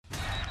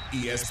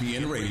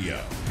ESPN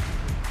Radio.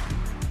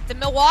 The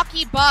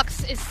Milwaukee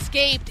Bucks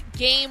escaped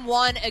Game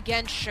 1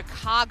 against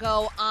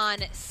Chicago on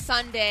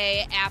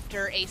Sunday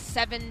after a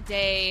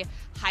 7-day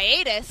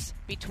hiatus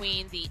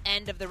between the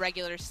end of the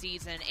regular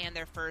season and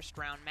their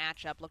first-round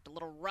matchup. Looked a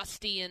little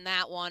rusty in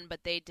that one,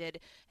 but they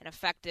did an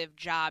effective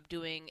job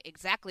doing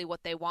exactly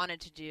what they wanted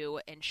to do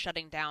and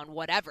shutting down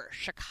whatever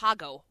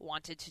Chicago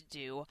wanted to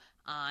do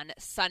on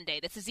Sunday.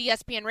 This is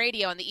ESPN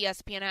Radio on the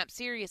ESPN app,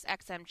 Sirius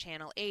XM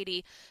Channel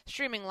 80,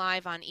 streaming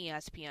live on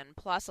ESPN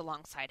Plus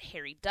alongside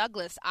Harry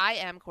Douglas. I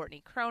am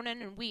Courtney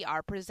Cronin, and we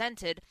are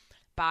presented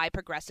by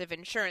Progressive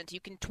Insurance. You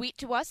can tweet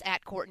to us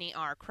at Courtney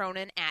R.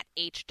 Cronin, at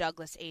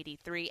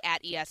HDouglas83,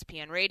 at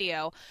ESPN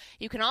Radio.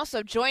 You can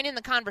also join in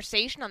the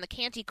conversation on the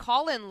Canty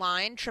call-in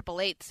line,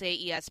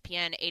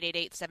 888-SAY-ESPN,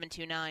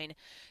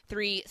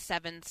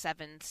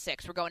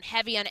 888-729-3776. We're going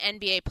heavy on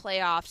NBA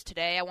playoffs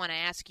today. I want to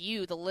ask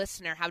you, the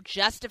listener, how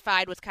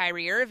justified was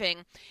Kyrie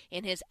Irving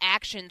in his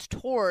actions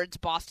towards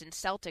Boston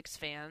Celtics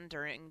fans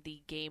during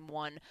the Game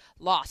 1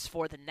 loss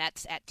for the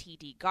Nets at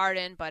TD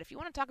Garden? But if you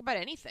want to talk about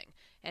anything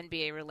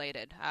NBA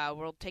related,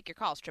 we'll take your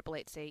calls,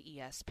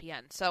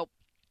 888-SAY-ESPN. So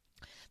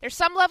there's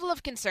some level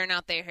of concern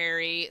out there,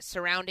 Harry,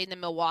 surrounding the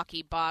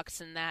Milwaukee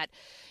Bucks, and that,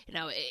 you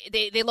know,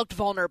 they looked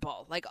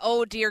vulnerable. Like,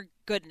 oh dear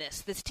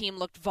goodness, this team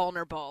looked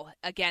vulnerable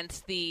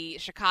against the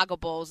Chicago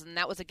Bulls, and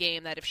that was a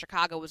game that if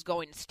Chicago was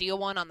going to steal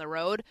one on the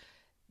road,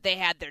 they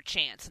had their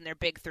chance, and their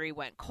big three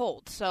went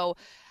cold. So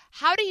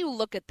how do you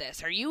look at this?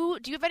 Do you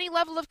have any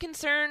level of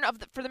concern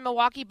for the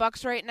Milwaukee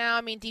Bucks right now?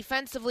 I mean,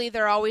 defensively,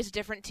 they're always a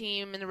different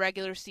team in the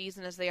regular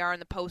season as they are in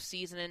the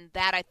postseason, and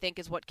that, I think,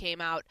 is what came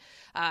out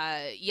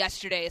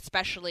yesterday,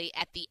 especially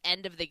at the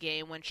end of the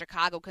game when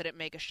Chicago couldn't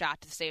make a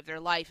shot to save their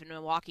life and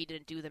Milwaukee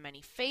didn't do them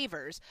any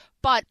favors.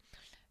 But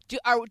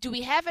do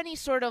we have any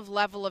sort of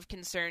level of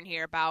concern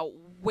here about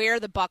where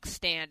the Bucks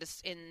stand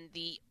in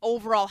the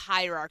overall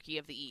hierarchy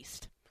of the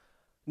East?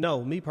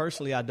 No, me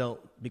personally, I don't,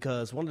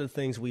 because one of the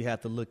things we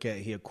have to look at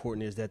here,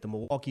 Courtney, is that the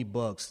Milwaukee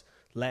Bucks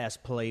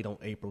last played on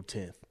April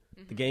 10th.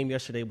 Mm-hmm. The game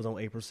yesterday was on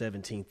April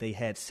 17th. They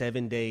had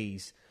 7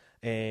 days,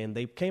 and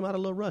they came out a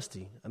little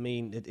rusty. I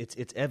mean,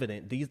 it's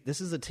evident.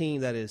 This is a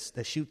team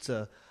that shoots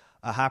a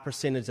high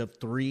percentage of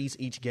threes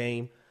each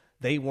game.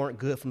 They weren't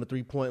good from the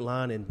three-point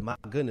line, and my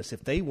goodness,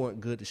 if they weren't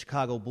good, the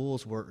Chicago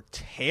Bulls were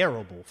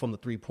terrible from the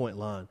three-point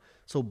line.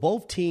 So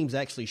both teams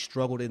actually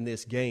struggled in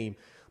this game.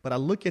 But I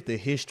look at the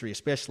history,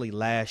 especially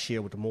last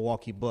year with the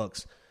Milwaukee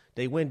Bucks.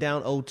 They went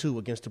down 0-2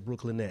 against the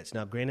Brooklyn Nets.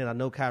 Now, granted, I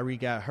know Kyrie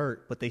got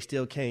hurt, but they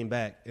still came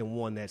back and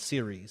won that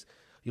series.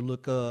 You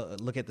look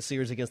at the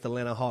series against the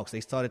Atlanta Hawks. They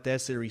started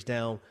that series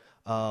down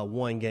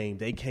 1 game.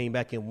 They came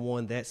back and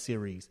won that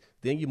series.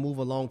 Then you move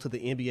along to the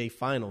NBA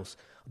Finals,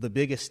 the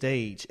biggest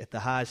stage at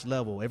the highest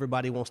level.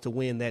 Everybody wants to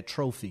win that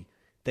trophy.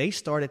 They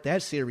started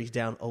that series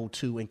down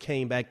 0-2 and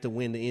came back to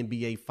win the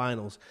NBA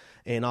Finals,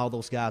 and all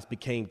those guys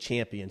became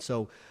champions.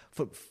 So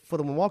for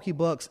the Milwaukee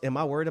Bucks, am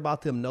I worried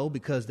about them? No,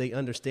 because they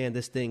understand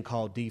this thing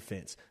called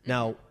defense.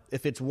 Now,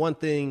 if it's one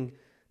thing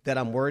that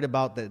I'm worried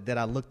about that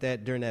I looked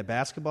at during that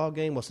basketball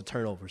game was the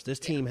turnovers. This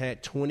team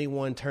had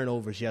 21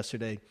 turnovers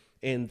yesterday,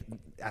 and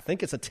I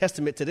think it's a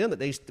testament to them that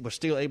they were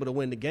still able to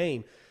win the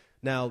game.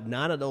 Now,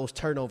 9 of those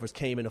turnovers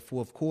came in the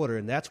fourth quarter,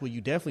 and that's where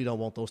you definitely don't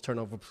want those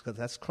turnovers because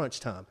that's crunch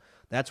time.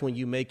 That's when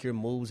you make your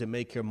moves and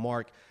make your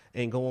mark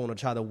and go on and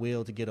try to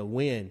will to get a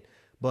win.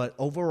 But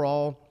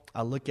overall,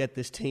 I look at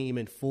this team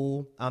in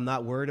full. I'm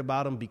not worried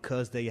about them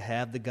because they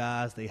have the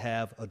guys. They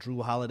have a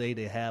Drew Holiday.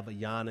 They have a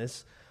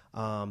Giannis.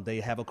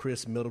 They have a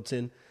Chris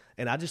Middleton.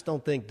 And I just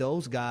don't think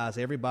those guys,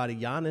 everybody,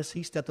 Giannis,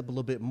 he stepped up a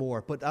little bit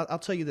more. But I'll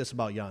tell you this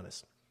about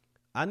Giannis.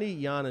 I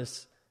need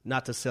Giannis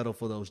not to settle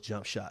for those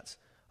jump shots.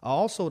 I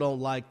also don't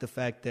like the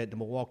fact that the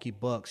Milwaukee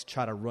Bucks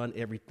try to run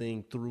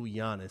everything through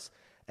Giannis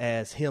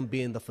as him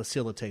being the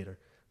facilitator.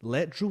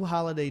 Let Drew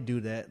Holiday do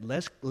that.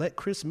 Let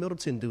Chris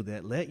Middleton do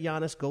that. Let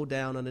Giannis go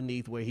down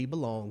underneath where he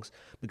belongs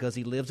because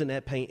he lives in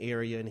that paint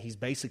area and he's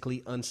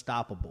basically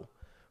unstoppable,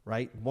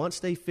 right? Once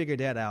they figured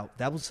that out,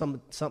 that was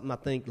something I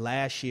think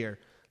last year,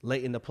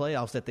 late in the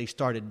playoffs, that they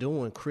started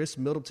doing. Chris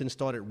Middleton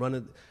started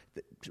running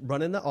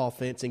the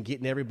offense and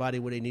getting everybody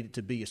where they needed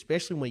to be,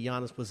 especially when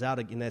Giannis was out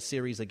in that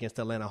series against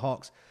the Atlanta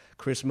Hawks.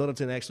 Chris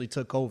Middleton actually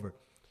took over.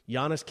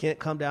 Giannis can't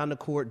come down the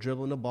court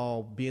dribbling the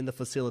ball, being the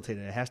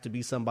facilitator. It has to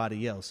be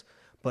somebody else.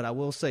 But I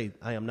will say,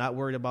 I am not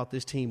worried about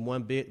this team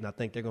one bit, and I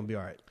think they're going to be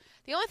all right.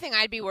 The only thing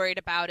I'd be worried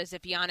about is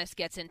if Giannis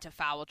gets into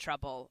foul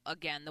trouble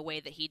again the way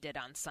that he did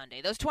on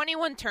Sunday. Those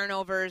 21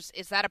 turnovers,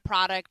 is that a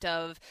product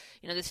of,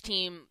 this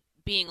team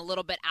being a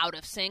little bit out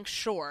of sync?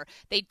 Sure.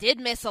 They did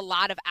miss a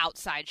lot of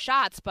outside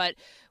shots, but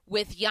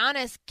with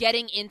Giannis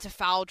getting into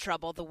foul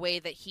trouble the way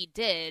that he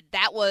did,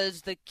 that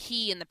was the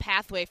key in the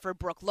pathway for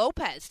Brook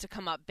Lopez to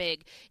come up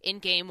big in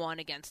Game 1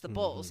 against the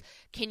Bulls.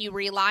 Can you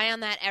rely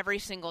on that every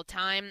single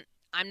time?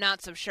 I'm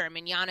not so sure. I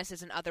mean, Giannis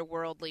is an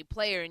otherworldly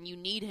player, and you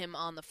need him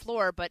on the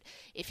floor, but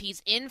if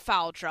he's in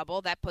foul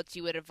trouble, that puts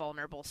you at a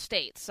vulnerable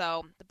state.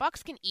 So the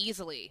Bucks can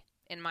easily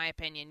in my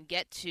opinion,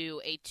 get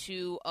to a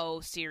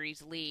 2-0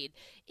 series lead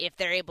if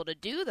they're able to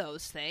do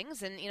those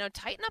things and,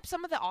 tighten up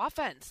some of the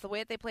offense the way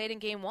that they played in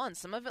Game 1.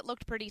 Some of it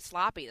looked pretty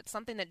sloppy. That's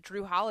something that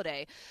Drew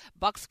Holiday,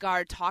 Bucks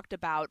guard, talked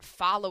about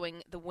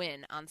following the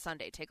win on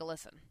Sunday. Take a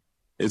listen.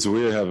 It's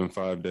weird having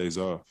 5 days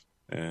off.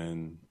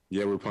 And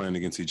yeah, we're playing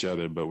against each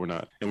other, but we're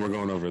not. And we're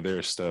going over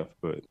their stuff,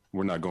 but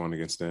we're not going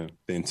against them.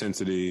 The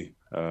intensity,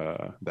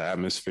 the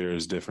atmosphere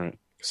is different.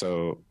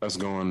 So us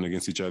going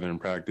against each other in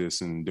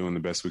practice and doing the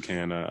best we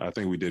can, I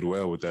think we did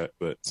well with that.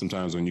 But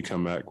sometimes when you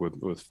come back with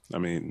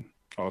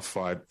all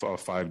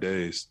five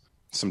days,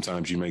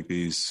 sometimes you make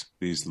these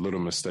little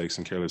mistakes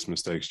and careless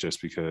mistakes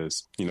just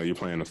because, you're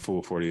playing a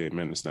full 48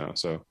 minutes now.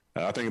 So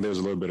I think there's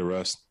a little bit of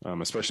rust,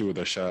 especially with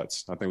our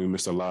shots. I think we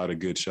missed a lot of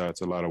good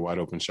shots, a lot of wide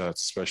open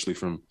shots, especially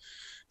from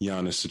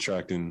Giannis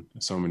subtracting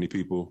so many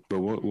people. But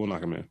we'll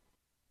knock him in.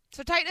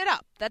 So tighten it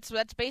up. That's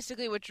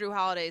basically what Drew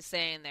Holiday is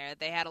saying there.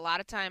 They had a lot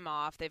of time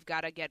off. They've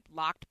got to get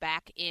locked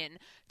back in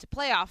to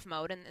playoff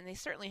mode, and they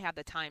certainly have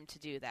the time to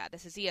do that.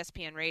 This is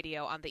ESPN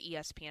Radio on the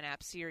ESPN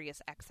app,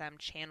 Sirius XM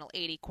Channel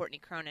 80. Courtney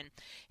Cronin,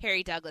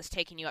 Harry Douglas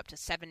taking you up to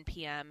 7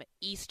 p.m.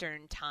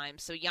 Eastern Time.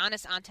 So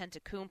Giannis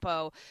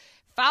Antetokounmpo,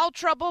 foul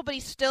trouble, but he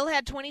still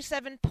had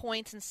 27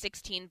 points and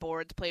 16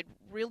 boards, played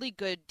really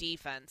good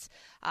defense,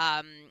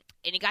 and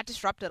he got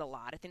disrupted a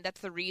lot. I think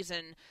that's the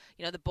reason,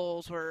 the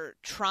Bulls were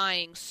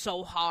trying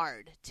so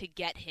hard to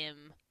get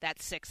him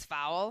that sixth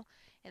foul,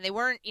 and they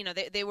weren't,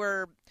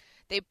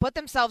 they put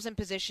themselves in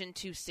position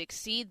to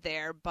succeed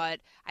there, but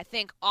I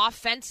think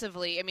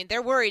offensively,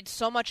 they're worried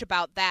so much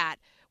about that,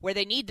 where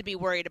they need to be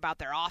worried about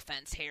their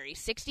offense, Harry.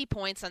 60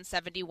 points on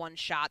 71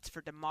 shots for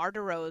DeMar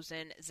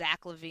DeRozan,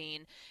 Zach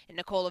LaVine, and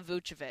Nikola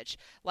Vucevic.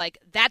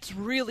 That's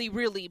really,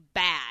 really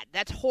bad.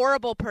 That's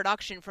horrible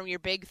production from your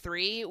big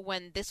three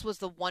when this was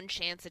the one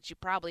chance that you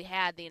probably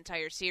had the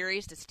entire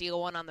series to steal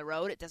one on the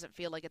road. It doesn't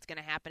feel like it's going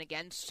to happen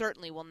again.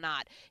 Certainly will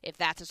not if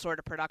that's the sort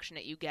of production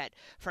that you get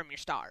from your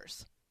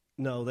stars.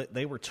 No,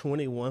 they were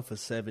 21 for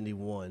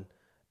 71,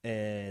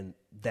 and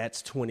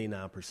that's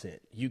 29%.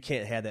 You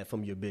can't have that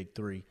from your big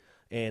three.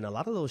 And a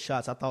lot of those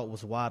shots I thought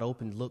was wide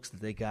open looks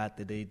that they got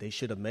that they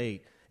should have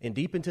made. And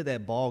deep into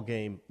that ball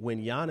game,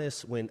 when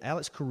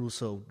Alex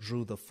Caruso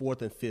drew the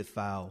fourth and fifth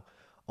foul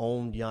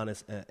on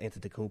Giannis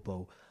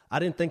Antetokounmpo, I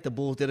didn't think the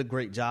Bulls did a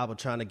great job of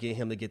trying to get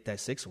him to get that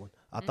sixth one.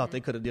 I thought they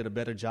could have did a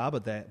better job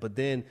of that. But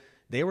then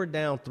they were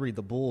down 3,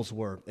 the Bulls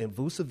were, and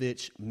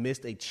Vucevic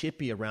missed a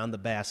chippy around the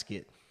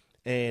basket.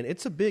 And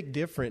it's a big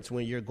difference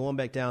when you're going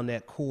back down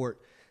that court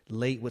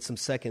late with some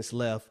seconds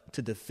left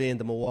to defend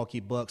the Milwaukee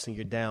Bucks and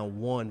you're down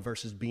 1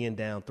 versus being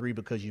down 3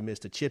 because you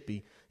missed a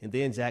chippy. And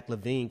then Zach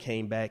LaVine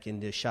came back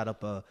and just shot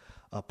up a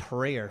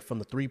prayer from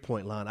the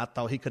three-point line. I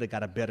thought he could have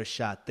got a better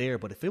shot there.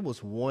 But if it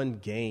was one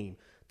game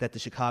that the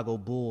Chicago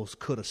Bulls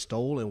could have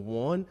stolen,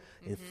 won,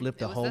 and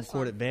flipped a home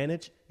court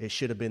advantage, it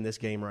should have been this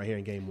game right here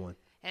in Game 1.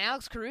 And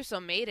Alex Caruso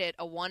made it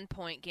a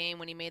one-point game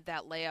when he made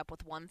that layup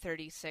with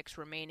 1:36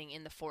 remaining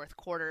in the fourth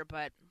quarter.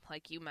 But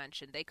like you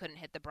mentioned, they couldn't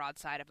hit the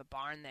broadside of a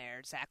barn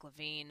there. Zach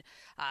LaVine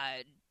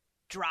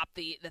dropped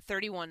the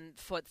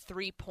 31-foot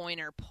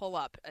three-pointer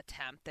pull-up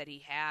attempt that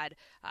he had.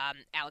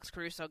 Alex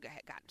Caruso got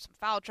in some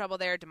foul trouble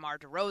there. DeMar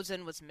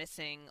DeRozan was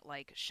missing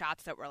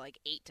shots that were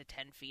 8 to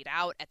 10 feet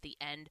out at the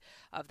end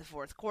of the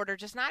fourth quarter.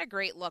 Just not a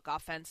great look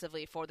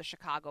offensively for the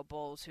Chicago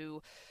Bulls,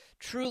 who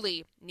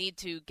truly need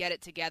to get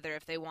it together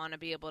if they want to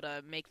be able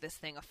to make this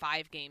thing a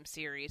 5-game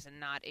series and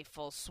not a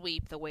full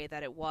sweep the way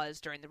that it was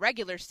during the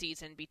regular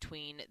season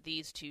between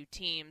these two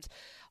teams.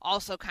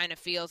 Also kind of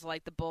feels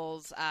like the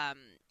Bulls,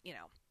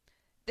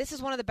 this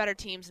is one of the better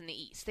teams in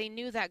the East. They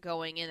knew that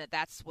going in,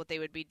 that's what they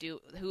would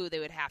who they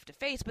would have to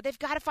face, but they've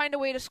got to find a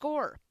way to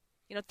score.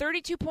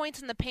 32 points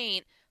in the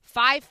paint,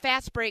 5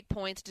 fast break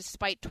points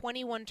despite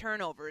 21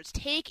 turnovers.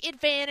 Take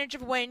advantage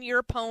of when your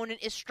opponent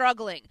is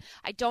struggling.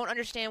 I don't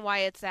understand why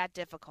it's that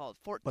difficult.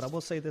 But I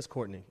will say this,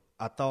 Courtney.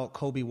 I thought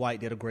Kobe White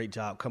did a great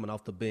job coming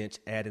off the bench,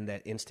 adding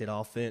that instant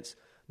offense.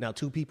 Now,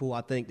 2 people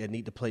I think that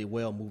need to play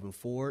well moving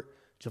forward,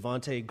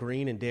 Javonte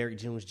Green and Derrick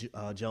Jones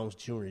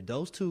Jr.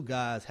 Those 2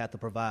 guys have to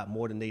provide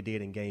more than they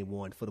did in Game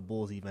 1 for the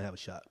Bulls to even have a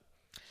shot.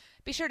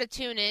 Be sure to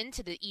tune in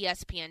to the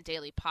ESPN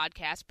Daily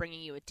Podcast,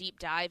 bringing you a deep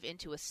dive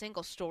into a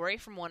single story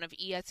from one of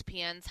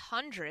ESPN's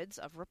hundreds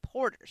of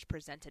reporters,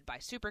 presented by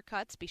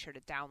Supercuts. Be sure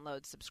to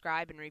download,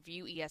 subscribe, and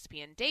review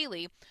ESPN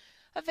Daily,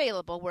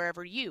 available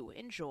wherever you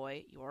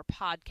enjoy your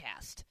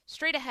podcast.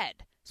 Straight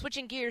ahead,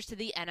 switching gears to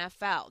the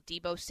NFL,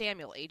 Deebo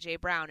Samuel, A.J.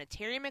 Brown, and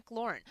Terry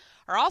McLaurin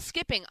are all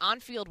skipping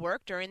on-field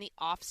work during the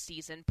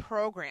off-season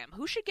program.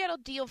 Who should get a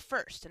deal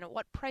first, and at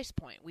what price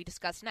point? We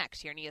discuss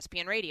next here on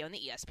ESPN Radio and the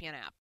ESPN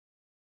app.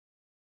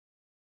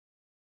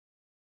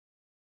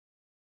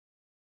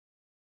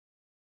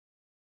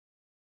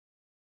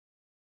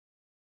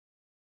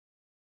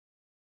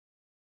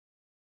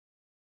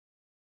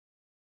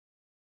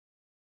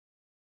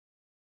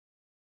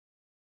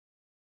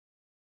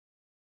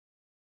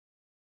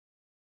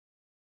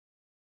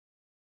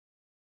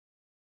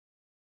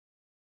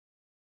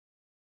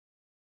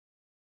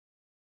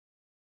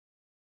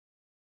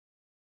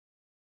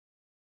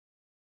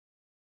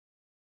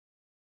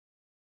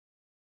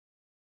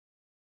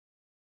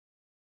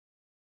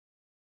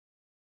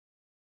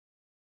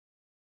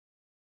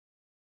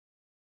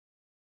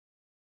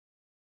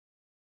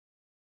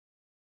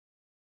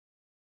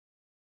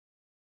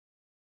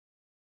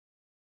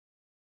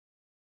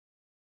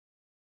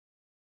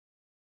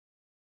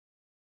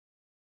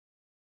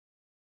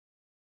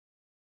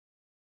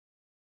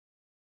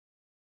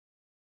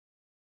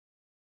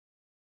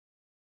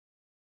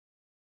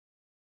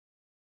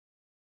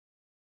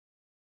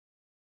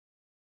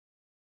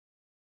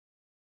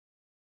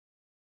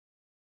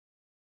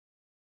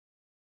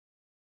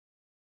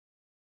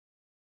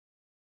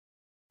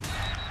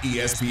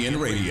 ESPN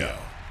Radio.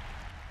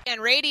 And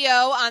radio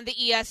on the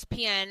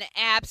ESPN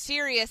app,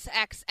 Sirius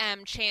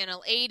XM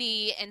Channel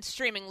 80, and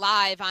streaming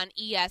live on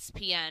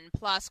ESPN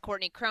Plus.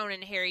 Courtney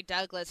Cronin, Harry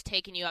Douglas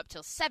taking you up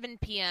till 7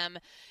 p.m.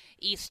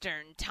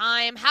 Eastern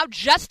Time. How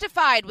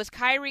justified was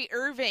Kyrie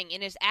Irving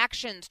in his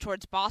actions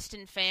towards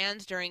Boston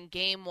fans during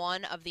Game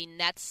 1 of the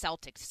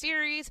Nets-Celtics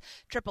series?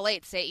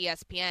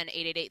 888-SAY-ESPN,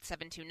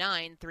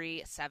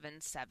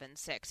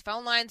 888-729-3776.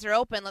 Phone lines are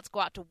open. Let's go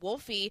out to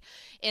Wolfie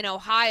in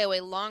Ohio,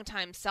 a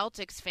longtime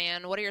Celtics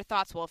fan. What are your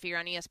thoughts, Wolfie? You're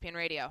on ESPN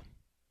Radio.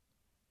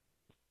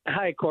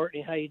 Hi,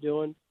 Courtney. How you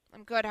doing?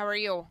 I'm good. How are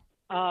you?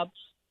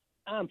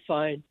 I'm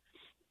fine.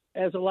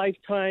 As a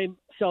lifetime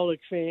Celtic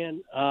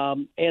fan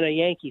and a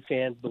Yankee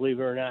fan, believe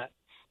it or not,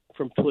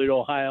 from Toledo,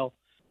 Ohio,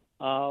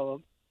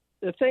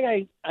 the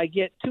thing I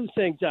get two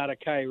things out of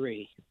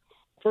Kyrie.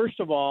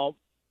 First of all,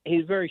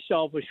 he's very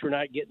selfish for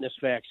not getting this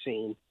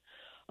vaccine.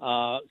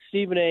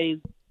 Stephen A.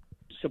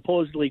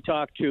 supposedly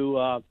talked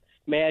to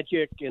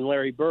Magic and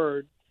Larry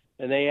Bird,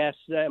 and they asked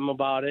them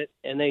about it,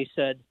 and they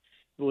said,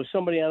 if it was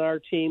somebody on our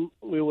team,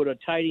 we would have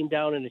tied him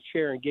down in a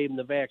chair and gave him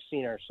the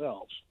vaccine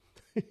ourselves.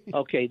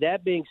 Okay,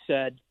 that being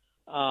said,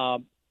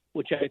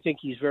 which I think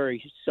he's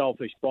very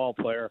selfish ball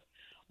player.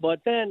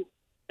 But then,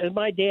 as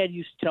my dad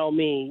used to tell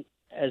me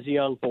as a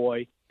young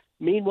boy,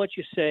 mean what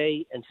you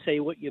say and say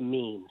what you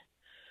mean.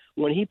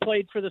 When he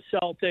played for the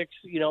Celtics,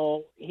 you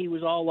know, he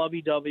was all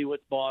lovey-dovey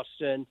with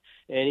Boston,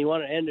 and he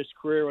wanted to end his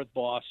career with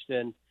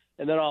Boston,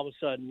 and then all of a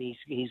sudden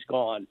he's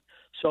gone.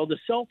 So the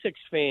Celtics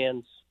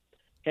fans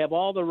have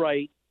all the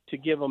right to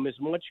give him as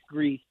much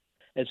grief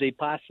as they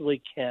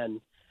possibly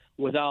can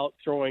without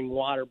throwing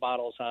water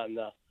bottles on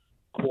the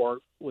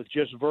court, with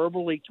just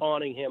verbally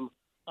taunting him.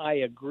 I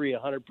agree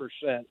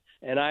 100%,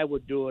 and I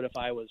would do it if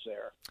I was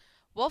there.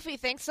 Wolfie,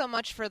 thanks so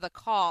much for the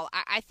call.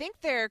 I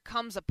think there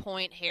comes a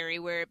point, Harry,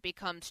 where it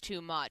becomes too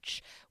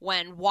much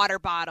when water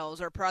bottles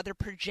or other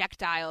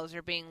projectiles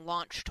are being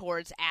launched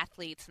towards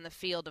athletes in the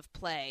field of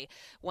play,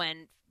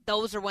 when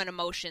those are when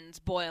emotions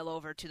boil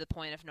over to the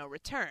point of no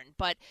return.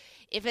 But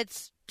if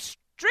it's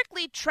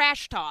strictly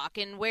trash talk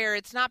and where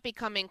it's not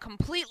becoming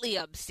completely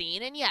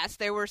obscene, and yes,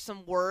 there were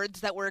some words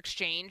that were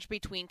exchanged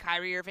between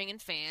Kyrie Irving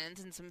and fans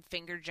and some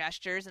finger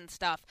gestures and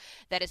stuff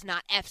that is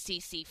not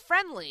FCC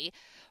friendly,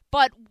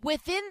 but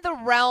within the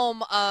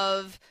realm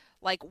of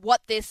like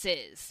what this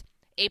is,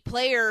 a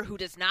player who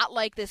does not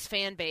like this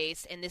fan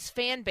base and this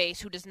fan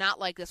base who does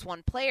not like this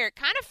one player, it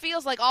kind of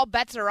feels like all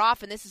bets are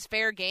off and this is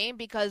fair game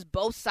because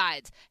both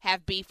sides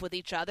have beef with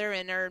each other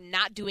and are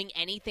not doing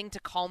anything to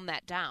calm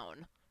that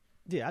down.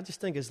 Yeah, I just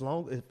think as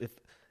long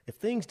if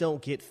things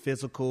don't get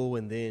physical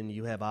and then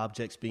you have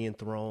objects being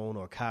thrown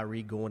or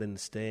Kyrie going in the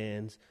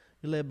stands,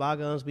 you let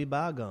bygones be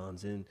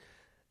bygones and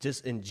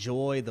just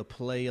enjoy the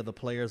play of the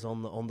players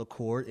on the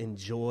court,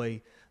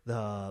 enjoy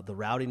the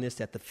rowdiness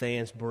that the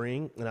fans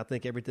bring, and I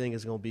think everything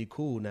is going to be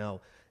cool.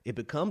 Now, it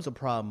becomes a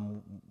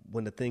problem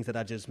when the things that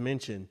I just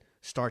mentioned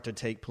start to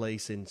take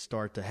place and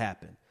start to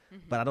happen.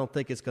 Mm-hmm. But I don't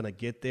think it's going to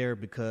get there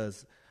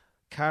because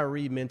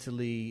Kyrie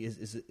mentally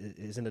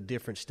is in a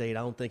different state. I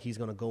don't think he's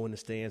going to go in the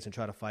stands and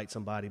try to fight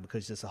somebody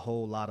because there's a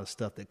whole lot of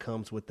stuff that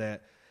comes with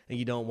that, and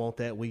you don't want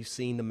that. We've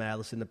seen the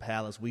malice in the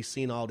palace. We've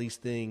seen all these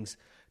things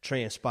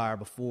transpire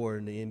before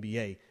in the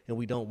NBA, and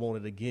we don't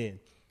want it again.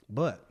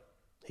 But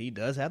he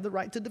does have the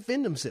right to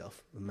defend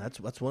himself, and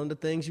that's one of the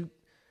things you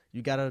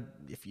got to,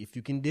 if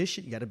you can dish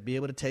it, you got to be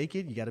able to take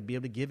it. You got to be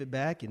able to give it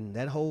back, and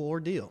that whole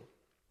ordeal.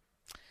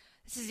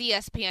 This is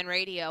ESPN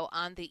Radio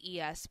on the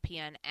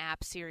ESPN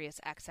app, Sirius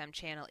XM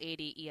Channel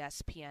 80,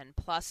 ESPN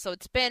Plus. So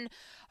it's been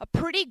a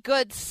pretty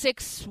good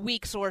 6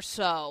 weeks or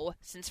so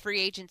since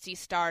free agency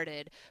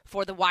started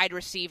for the wide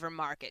receiver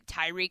market.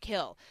 Tyreek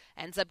Hill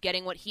ends up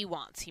getting what he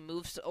wants. He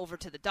moves over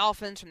to the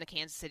Dolphins from the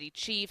Kansas City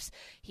Chiefs.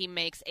 He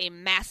makes a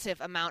massive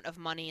amount of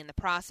money in the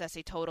process,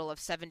 a total of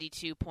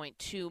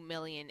 $72.2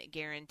 million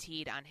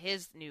guaranteed on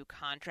his new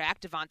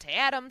contract. Devontae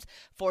Adams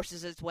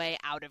forces his way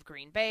out of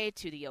Green Bay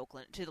to the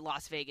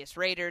Las Vegas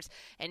Raiders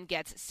and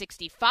gets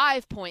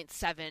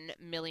 $65.7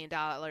 million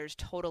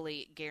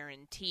totally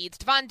guaranteed.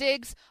 Stephon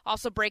Diggs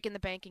also breaking the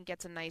bank and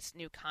gets a nice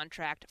new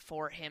contract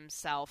for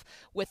himself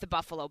with the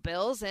Buffalo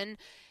Bills. And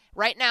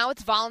right now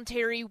it's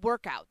voluntary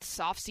workouts,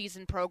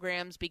 off-season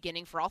programs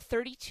beginning for all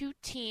 32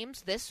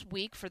 teams this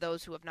week for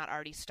those who have not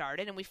already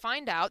started. And we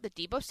find out that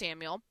Deebo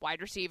Samuel,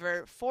 wide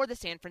receiver for the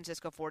San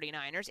Francisco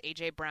 49ers,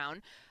 A.J.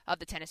 Brown of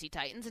the Tennessee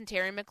Titans, and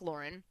Terry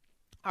McLaurin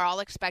are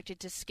all expected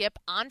to skip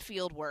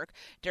on-field work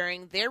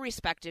during their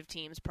respective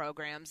teams'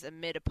 programs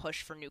amid a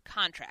push for new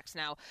contracts.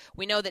 Now,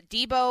 we know that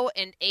Deebo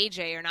and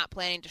AJ are not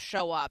planning to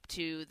show up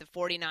to the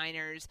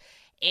 49ers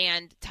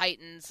and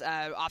Titans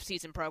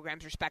off-season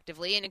programs,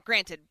 respectively. And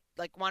granted,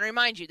 want to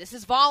remind you, this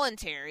is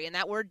voluntary, and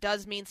that word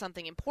does mean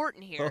something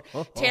important here.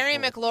 Terry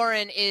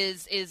McLaurin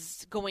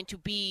is going to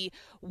be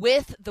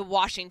with the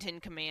Washington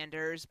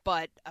Commanders,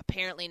 but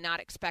apparently not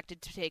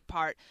expected to take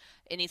part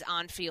in these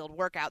on-field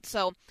workouts.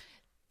 So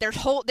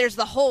there's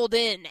the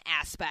hold-in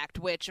aspect,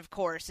 which, of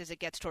course, as it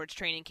gets towards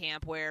training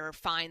camp where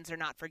fines are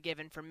not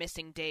forgiven for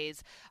missing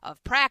days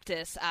of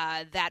practice,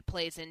 that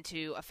plays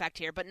into effect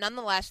here. But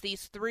nonetheless,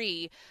 these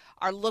three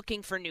are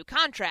looking for new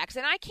contracts,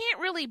 and I can't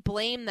really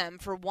blame them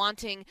for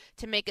wanting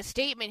to make a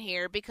statement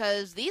here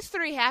because these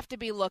three have to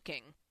be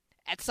looking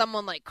at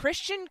someone like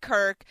Christian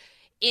Kirk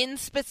in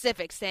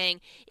specific,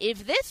 saying,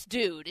 if this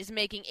dude is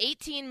making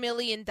 $18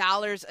 million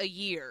a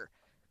year,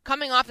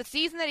 coming off the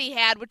season that he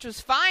had, which was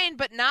fine,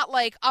 but not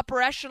like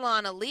upper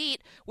echelon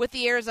elite with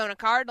the Arizona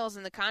Cardinals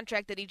and the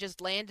contract that he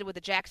just landed with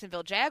the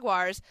Jacksonville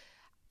Jaguars.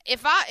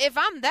 If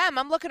I'm them,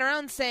 I'm looking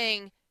around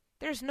saying,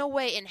 there's no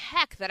way in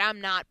heck that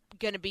I'm not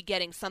going to be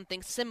getting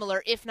something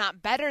similar, if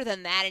not better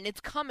than that, and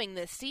it's coming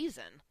this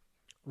season.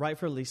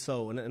 Rightfully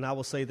so. And I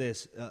will say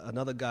this,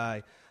 another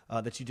guy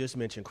that you just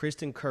mentioned,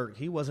 Christian Kirk,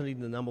 he wasn't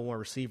even the number one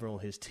receiver on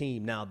his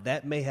team. Now,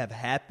 that may have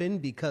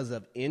happened because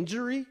of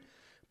injury,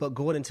 but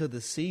going into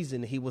the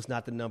season, he was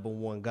not the number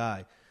one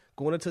guy.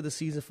 Going into the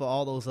season for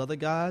all those other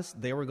guys,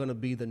 they were going to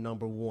be the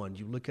number one.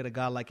 You look at a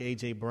guy like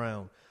A.J.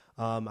 Brown.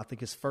 I think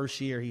his first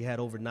year he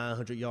had over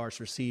 900 yards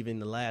receiving,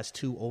 the last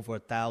two over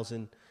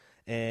 1,000,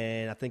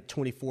 and I think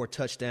 24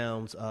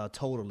 touchdowns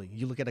totally.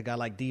 You look at a guy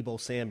like Deebo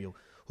Samuel,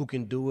 who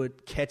can do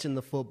it catching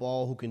the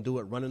football, who can do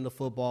it running the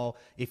football.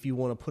 If you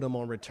want to put him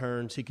on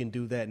returns, he can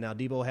do that. Now,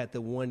 Deebo had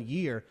the 1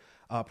 year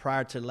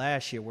prior to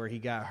last year where he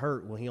got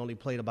hurt when he only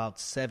played about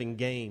 7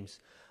 games.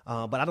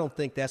 But I don't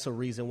think that's a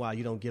reason why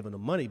you don't give him the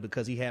money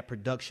because he had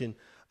production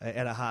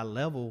at a high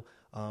level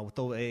with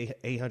over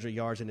 800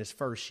 yards in his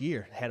first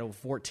year. Had over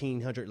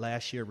 1,400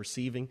 last year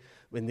receiving.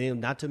 And then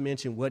not to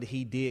mention what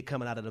he did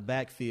coming out of the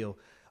backfield.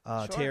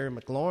 Sure. Terry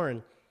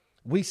McLaurin,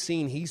 we've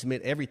seen he's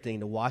meant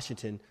everything to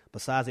Washington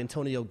besides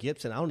Antonio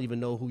Gibson. I don't even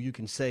know who you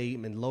can say,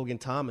 and Logan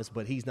Thomas,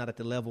 but he's not at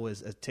the level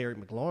as Terry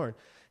McLaurin.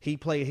 He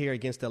played here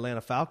against the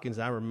Atlanta Falcons.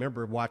 I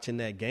remember watching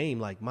that game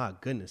like, my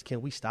goodness,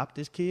 can we stop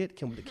this kid?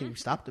 Can we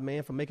stop the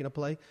man from making a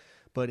play?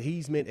 But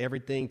he's meant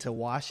everything to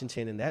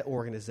Washington and that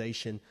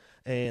organization.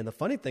 And the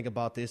funny thing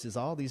about this is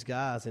all these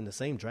guys in the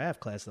same draft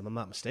class, if I'm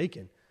not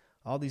mistaken,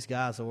 all these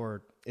guys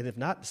are, and if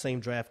not the same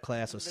draft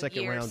class, or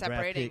second-round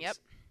draft picks. Yep.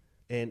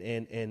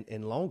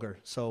 And longer.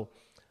 So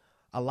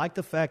I like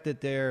the fact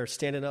that they're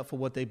standing up for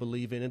what they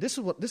believe in. And this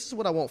is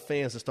what I want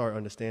fans to start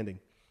understanding.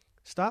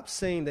 Stop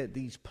saying that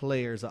these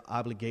players are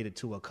obligated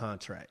to a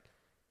contract.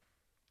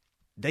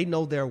 They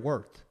know their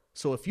worth.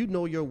 So if you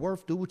know your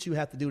worth, do what you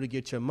have to do to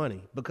get your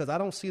money. Because I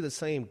don't see the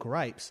same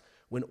gripes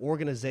when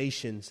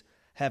organizations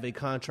have a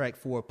contract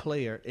for a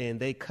player and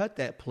they cut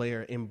that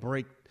player and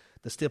break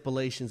the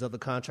stipulations of the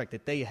contract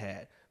that they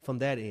had from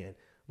that end.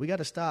 We got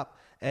to stop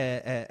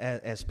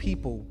as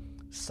people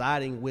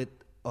siding with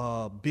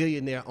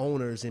billionaire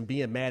owners and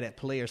being mad at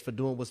players for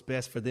doing what's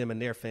best for them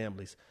and their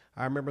families.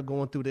 I remember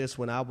going through this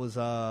when I was,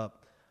 I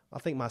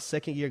think my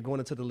second year going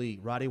into the league.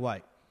 Roddy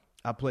White,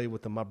 I played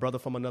with him, my brother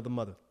from another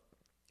mother.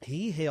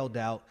 He held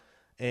out,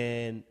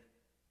 and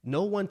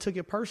no one took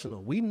it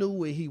personal. We knew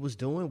what he was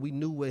doing. We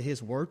knew what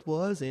his worth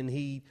was, and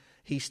he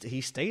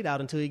stayed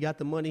out until he got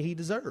the money he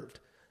deserved.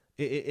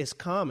 It's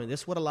common.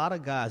 That's what a lot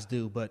of guys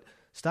do, but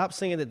stop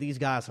saying that these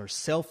guys are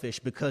selfish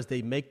because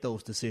they make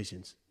those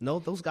decisions. No,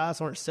 those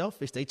guys aren't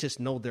selfish. They just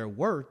know their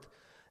worth,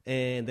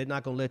 and they're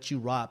not going to let you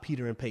rob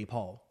Peter and pay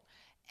Paul.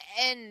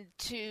 And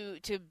to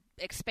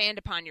expand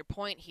upon your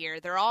point here,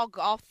 they're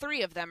all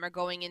three of them are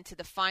going into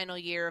the final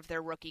year of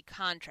their rookie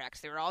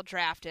contracts. They were all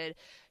drafted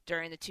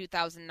during the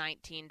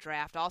 2019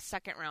 draft, all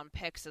second-round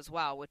picks as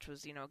well, which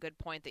was, a good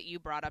point that you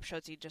brought up.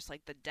 Shows you just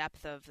like the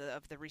depth of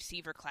the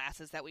receiver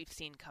classes that we've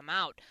seen come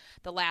out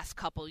the last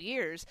couple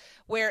years,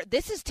 where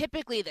this is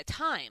typically the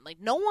time.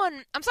 No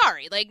one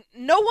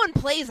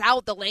plays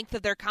out the length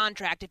of their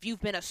contract if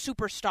you've been a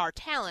superstar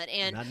talent,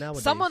 and not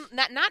nowadays. Someone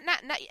not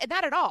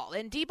at all.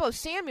 And Deebo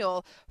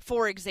Samuel,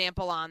 for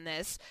example, on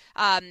this,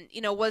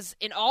 was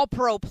an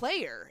All-Pro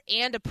player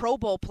and a Pro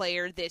Bowl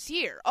player this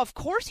year. Of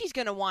course, he's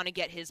going to want to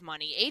get his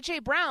money. A.J.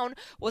 Brown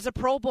was a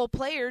Pro Bowl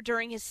player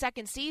during his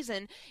second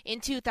season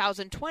in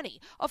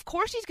 2020. Of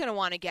course he's going to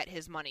want to get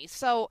his money.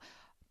 So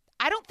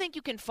I don't think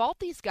you can fault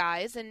these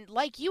guys. And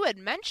like you had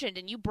mentioned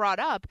and you brought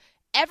up,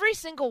 every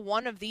single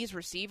one of these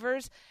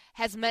receivers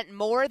has meant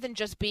more than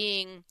just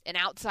being an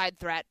outside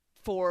threat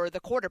for the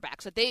quarterback.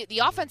 So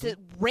the offense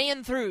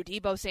ran through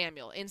Deebo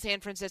Samuel in San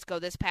Francisco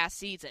this past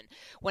season.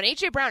 When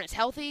A.J. Brown is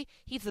healthy,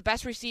 he's the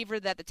best receiver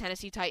that the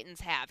Tennessee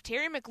Titans have.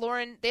 Terry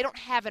McLaurin, they don't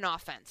have an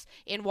offense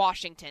in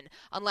Washington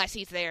unless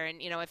he's there.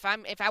 And,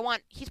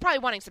 he's probably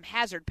wanting some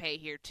hazard pay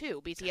here too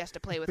because he has to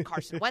play with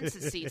Carson Wentz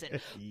this season.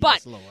 Yes,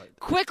 but Lord.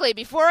 Quickly,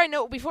 before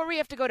we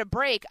have to go to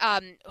break,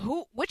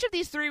 which of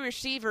these three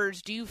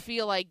receivers do you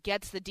feel like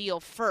gets the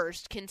deal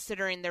first,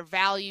 considering their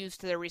values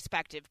to their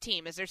respective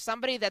team? Is there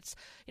somebody that's,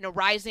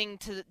 rising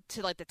to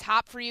like the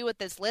top for you at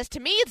this list? To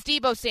me, it's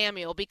Deebo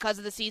Samuel because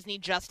of the season he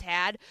just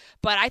had,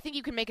 but I think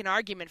you can make an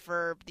argument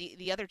for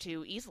the other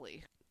two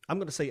easily. I'm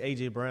going to say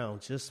A.J. Brown,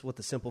 just with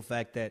the simple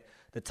fact that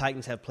the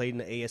Titans have played in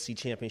the AFC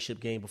Championship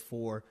game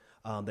before.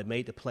 They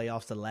made the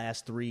playoffs the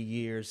last 3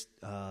 years.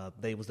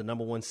 They was the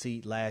number 1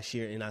 seed last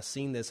year, and I've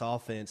seen this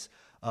offense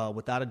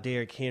without a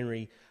Derrick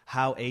Henry,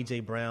 how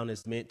A.J. Brown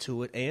is meant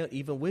to it, and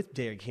even with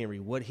Derrick Henry,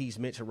 what he's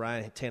meant to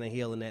Ryan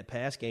Tannehill in that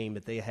pass game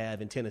that they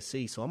have in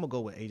Tennessee. So I'm going to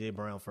go with A.J.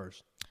 Brown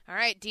first. All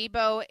right,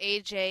 Debo,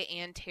 A.J.,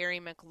 and Terry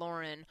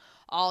McLaurin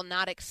all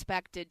not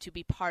expected to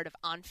be part of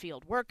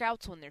on-field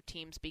workouts when their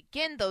teams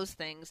begin those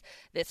things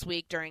this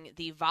week during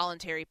the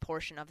voluntary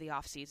portion of the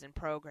offseason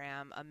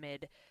program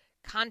amid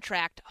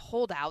contract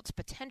holdouts,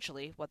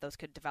 potentially what those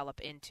could develop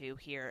into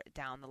here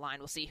down the line.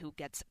 We'll see who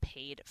gets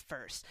paid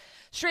first.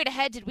 Straight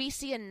ahead, did we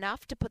see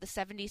enough to put the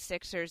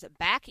 76ers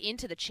back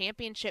into the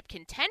championship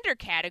contender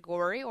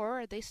category, or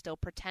are they still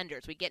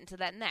pretenders? We get into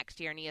that next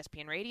here on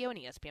ESPN Radio and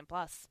ESPN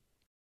Plus.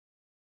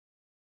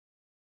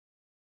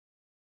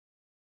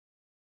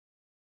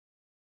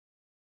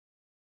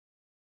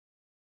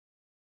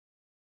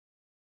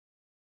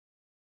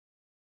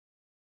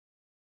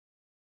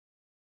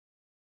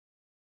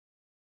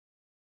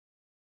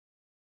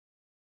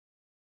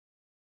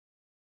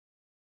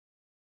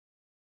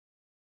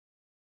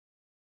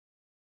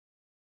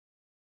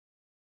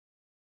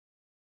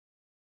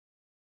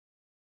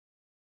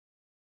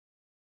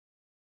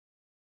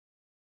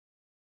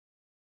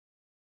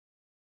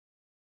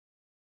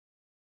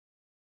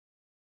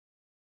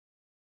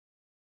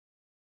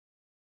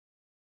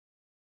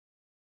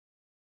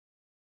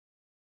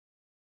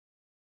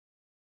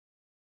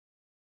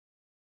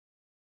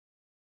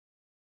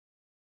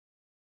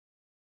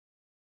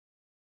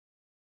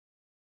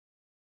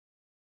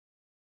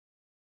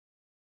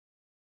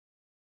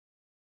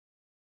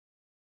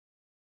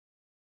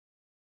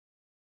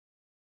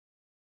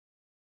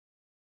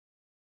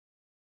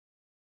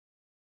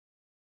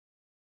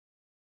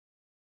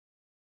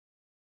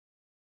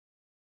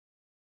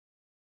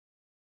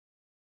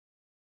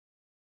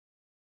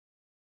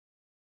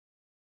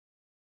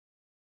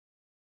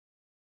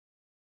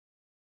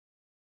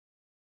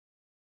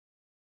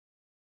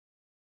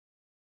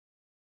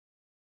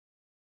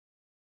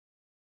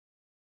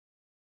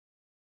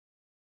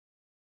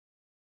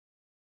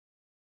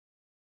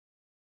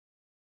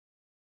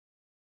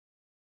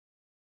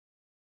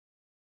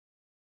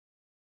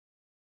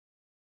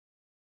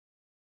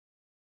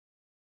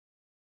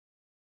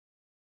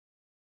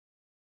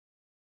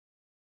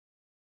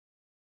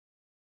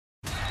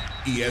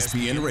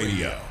 ESPN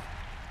Radio.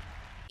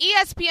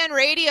 ESPN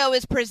Radio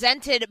is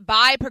presented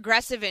by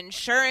Progressive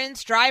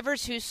Insurance.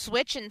 Drivers who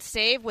switch and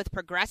save with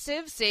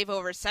Progressive save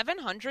over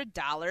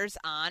 $700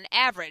 on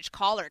average.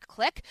 Call or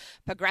click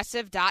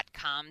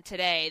Progressive.com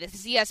today. This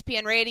is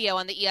ESPN Radio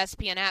on the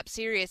ESPN app,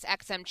 Sirius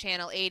XM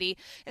Channel 80,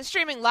 and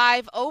streaming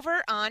live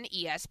over on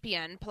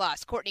ESPN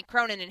Plus. Courtney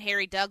Cronin and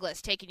Harry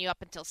Douglas taking you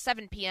up until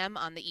 7 p.m.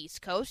 on the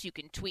East Coast. You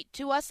can tweet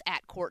to us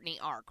at Courtney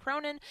R.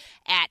 Cronin,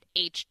 at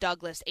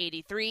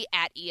HDouglas83,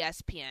 at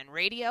ESPN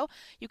Radio.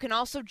 You can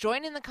also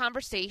join in the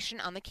conversation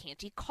on the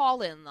Canty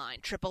call-in line,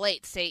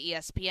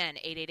 888-SAY-ESPN,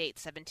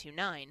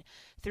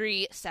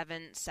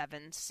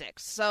 888-729-3776.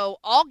 So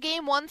all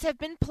game ones have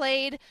been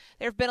played.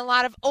 There have been a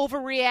lot of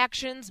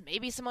overreactions,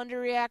 maybe some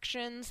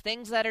underreactions,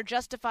 things that are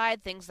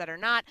justified, things that are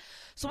not.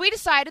 So we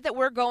decided that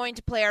we're going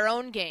to play our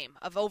own game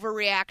of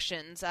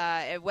overreactions,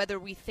 whether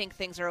we think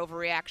things are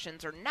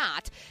overreactions or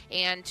not.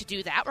 And to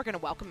do that, we're going to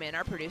welcome in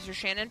our producer,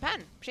 Shannon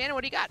Penn. Shannon,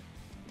 what do you got?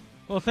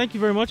 Well, thank you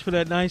very much for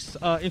that nice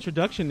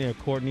introduction there,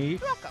 Courtney. You're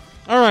welcome.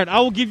 All right, I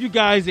will give you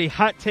guys a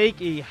hot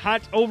take, a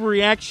hot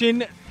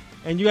overreaction,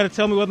 and you got to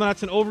tell me whether or not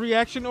it's an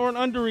overreaction or an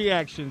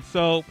underreaction.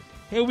 So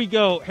here we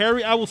go.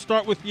 Harry, I will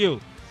start with you.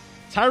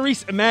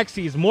 Tyrese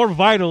Maxey is more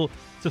vital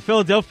to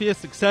Philadelphia's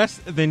success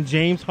than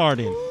James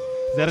Harden.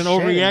 Is that an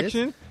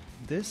overreaction?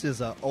 This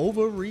is an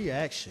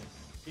overreaction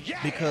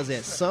because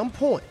at some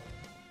point,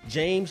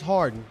 James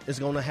Harden is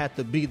going to have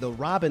to be the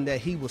Robin that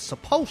he was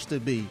supposed to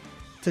be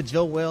to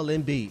Joel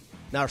Embiid.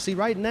 Now, see,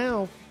 right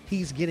now,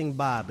 he's getting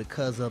by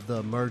because of the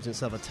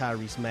emergence of a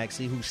Tyrese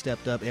Maxey who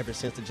stepped up ever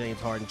since the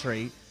James Harden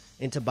trade,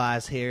 and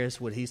Tobias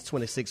Harris with his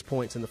 26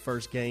 points in the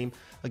first game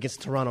against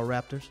the Toronto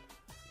Raptors.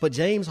 But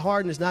James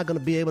Harden is not going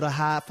to be able to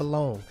hide for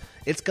long.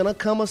 It's going to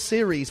come a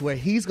series where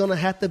he's going to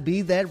have to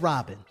be that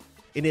Robin.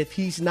 And if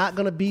he's not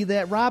going to be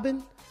that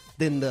Robin,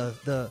 then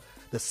the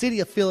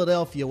city of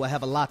Philadelphia will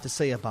have a lot to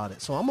say about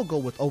it. So I'm going to go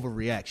with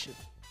overreaction.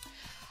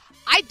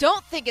 I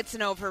don't think it's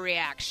an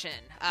overreaction.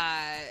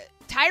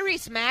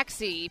 Tyrese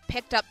Maxey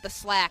picked up the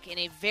slack in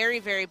a very,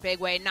 very big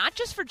way, not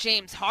just for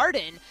James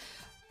Harden,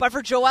 but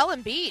for Joel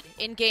Embiid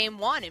in Game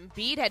 1.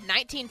 Embiid had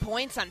 19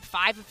 points on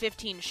 5 of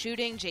 15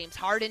 shooting. James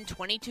Harden,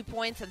 22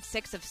 points on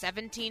 6 of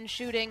 17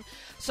 shooting.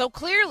 So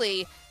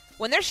clearly,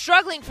 when they're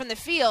struggling from the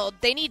field,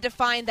 they need to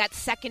find that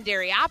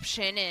secondary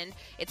option, and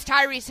it's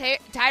Tyrese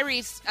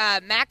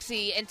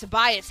Maxey and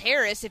Tobias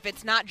Harris if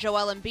it's not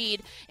Joel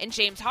Embiid and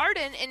James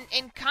Harden.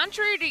 And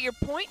contrary to your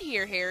point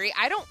here, Harry,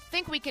 I don't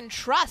think we can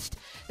trust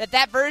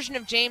that version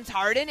of James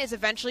Harden is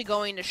eventually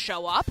going to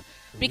show up,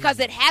 because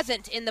it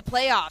hasn't in the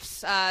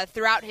playoffs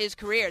throughout his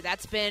career.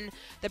 That's been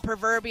the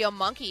proverbial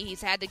monkey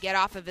he's had to get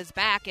off of his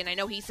back, and I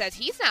know he says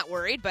he's not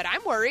worried, but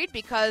I'm worried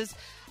because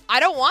I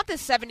don't want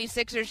this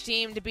 76ers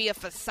team to be a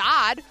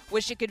facade,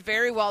 which it could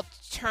very well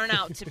turn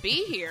out to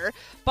be here.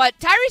 But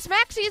Tyrese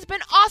Maxey has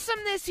been awesome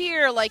this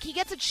year. Like, he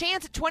gets a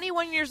chance at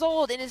 21 years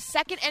old in his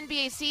second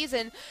NBA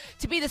season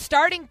to be the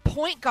starting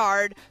point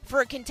guard for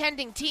a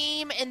contending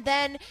team, and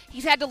then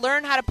he's had to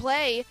learn how to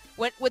play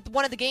with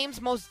one of the game's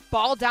most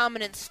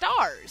ball-dominant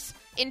stars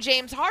in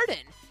James Harden.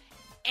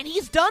 And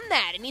he's done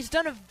that, and he's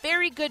done a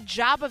very good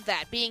job of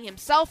that, being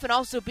himself and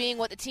also being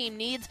what the team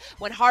needs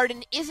when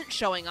Harden isn't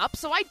showing up.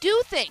 So I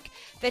do think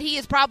that he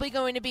is probably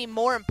going to be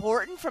more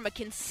important from a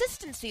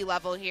consistency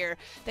level here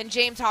than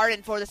James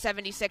Harden for the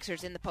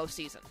 76ers in the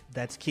postseason.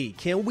 That's key.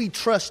 Can we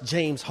trust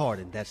James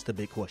Harden? That's the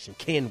big question.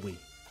 Can we?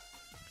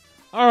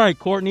 All right,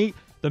 Courtney.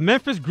 The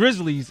Memphis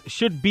Grizzlies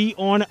should be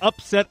on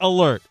upset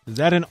alert. Is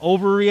that an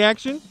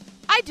overreaction?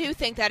 I do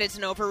think that is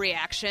an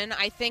overreaction.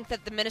 I think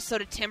that the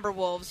Minnesota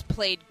Timberwolves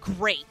played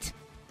great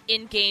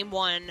in Game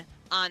 1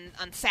 on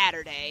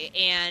Saturday,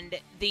 and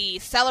the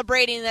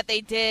celebrating that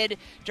they did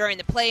during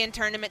the play-in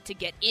tournament to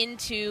get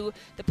into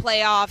the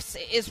playoffs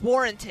is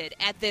warranted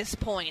at this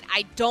point.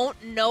 I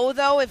don't know,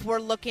 though, if we're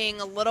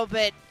looking a little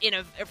bit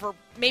if we're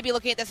maybe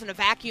looking at this in a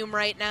vacuum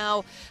right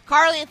now.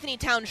 Karl Anthony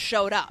Towns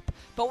showed up,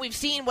 but we've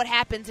seen what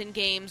happens in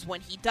games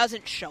when he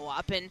doesn't show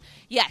up. And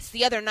yes,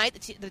 the other night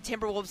the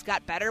Timberwolves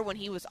got better when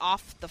he was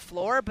off the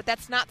floor, but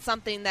that's not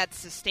something that's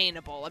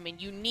sustainable. I mean,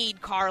 you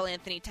need Karl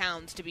Anthony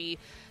Towns to be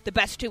the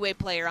best two-way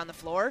player on the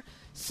floor.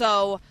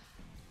 So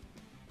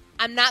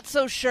I'm not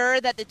so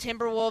sure that the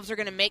Timberwolves are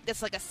going to make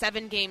this like a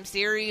 7-game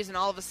series and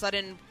all of a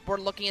sudden we're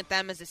looking at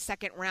them as a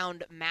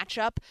second-round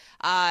matchup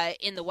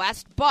in the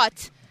West.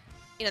 But,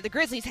 the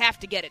Grizzlies have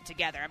to get it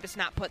together. I'm just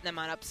not putting them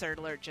on upset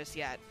alert just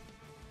yet.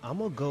 I'm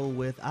going to go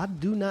with, I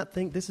do not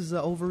think this is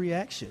an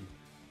overreaction.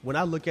 When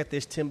I look at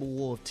this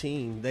Timberwolves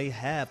team, they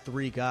have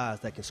 3 guys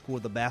that can score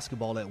the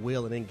basketball at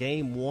will. And in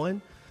Game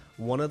 1,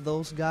 one of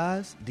those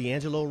guys,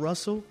 D'Angelo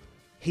Russell,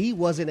 he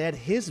wasn't at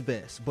his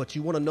best. But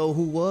you want to know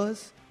who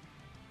was?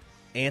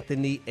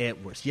 Anthony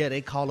Edwards. Yeah,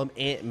 they call him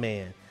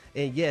Ant-Man.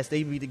 And, yes,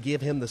 they need to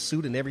give him the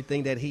suit and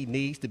everything that he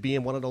needs to be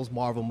in one of those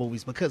Marvel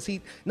movies, because he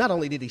not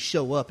only did he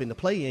show up in the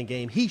play-in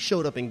game, he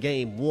showed up in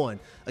Game 1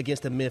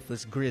 against the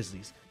Memphis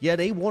Grizzlies. Yeah,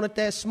 they wanted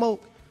that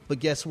smoke, but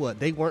guess what?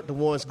 They weren't the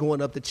ones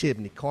going up the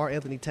chimney. Karl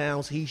Anthony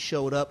Towns, he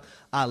showed up.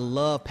 I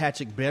love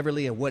Patrick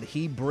Beverley and what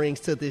he brings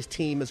to this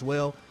team as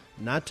well.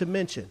 Not to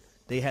mention,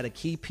 they had a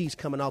key piece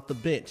coming off the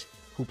bench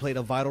who played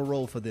a vital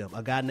role for them,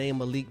 a guy named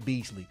Malik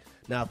Beasley.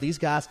 Now, if these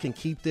guys can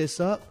keep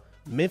this up,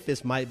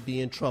 Memphis might be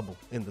in trouble,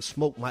 and the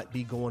smoke might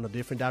be going a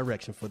different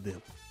direction for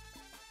them.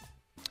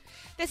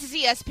 This is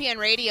ESPN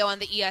Radio on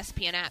the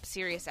ESPN app,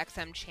 Sirius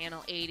XM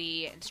Channel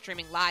 80, and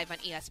streaming live on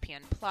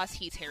ESPN+.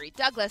 He's Harry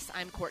Douglas.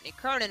 I'm Courtney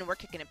Cronin. We're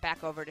kicking it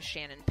back over to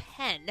Shannon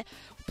Penn.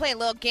 We're playing a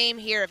little game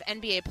here of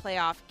NBA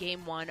playoff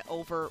Game 1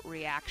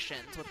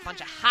 overreactions with a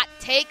bunch of hot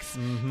takes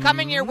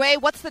coming your way.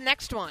 What's the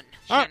next one,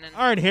 Shannon?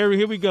 All right, Harry,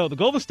 here we go. The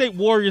Golden State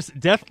Warriors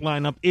death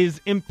lineup is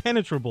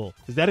impenetrable.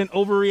 Is that an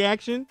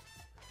overreaction?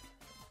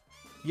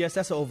 Yes,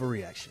 that's an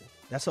overreaction.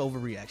 That's an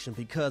overreaction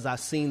because I've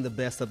seen the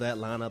best of that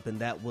lineup, and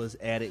that was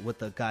added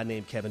with a guy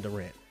named Kevin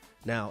Durant.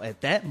 Now, at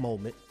that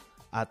moment,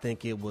 I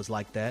think it was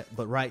like that.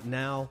 But right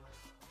now,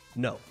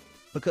 no.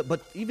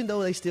 But even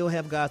though they still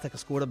have guys that can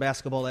score the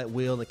basketball at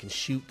will and can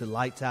shoot the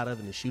lights out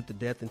of it and shoot the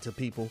death into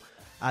people,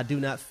 I do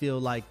not feel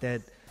like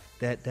that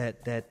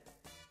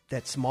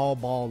small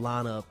ball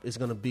lineup is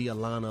going to be a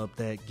lineup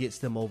that gets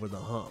them over the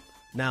hump.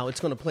 Now, it's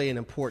going to play an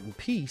important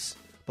piece.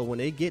 But when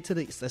they get to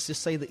let's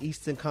just say the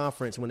Eastern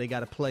Conference, when they got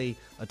to play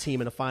a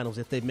team in the finals,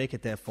 if they make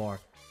it that far,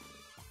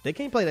 they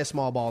can't play that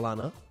small ball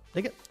lineup.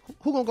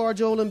 Who gonna guard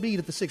Joel Embiid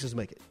if the Sixers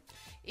make it?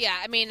 Yeah,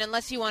 I mean,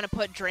 unless you want to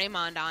put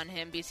Draymond on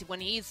him, because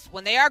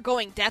when they are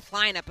going death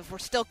lineup, if we're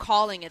still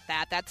calling it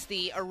that, that's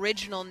the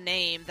original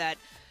name that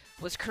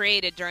was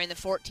created during the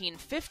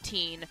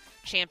 14-15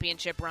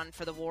 championship run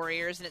for the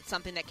Warriors, and it's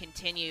something that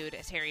continued,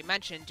 as Harry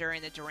mentioned,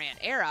 during the Durant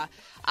era.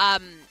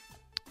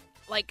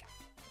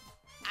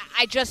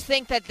 I just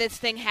think that this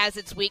thing has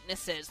its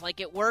weaknesses.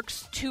 Like, it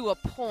works to a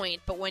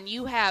point, but when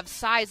you have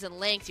size and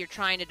length, you're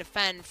trying to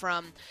defend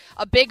from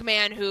a big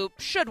man who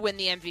should win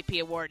the MVP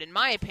award, in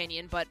my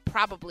opinion, but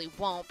probably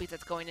won't because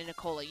it's going to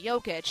Nikola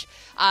Jokic.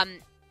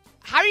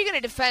 How are you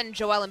going to defend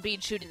Joel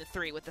Embiid shooting the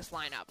 3 with this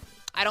lineup?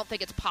 I don't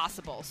think it's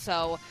possible.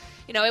 So,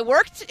 it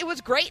worked. It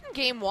was great in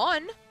Game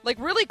 1. Like,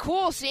 really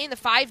cool seeing the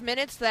 5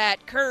 minutes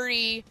that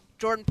Curry,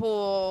 Jordan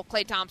Poole,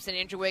 Klay Thompson,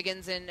 Andrew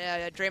Wiggins, and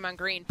Draymond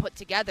Green put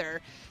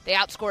together. They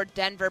outscored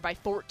Denver by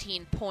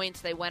 14 points.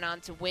 They went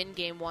on to win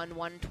Game 1,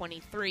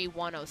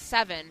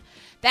 123-107.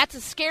 That's a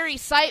scary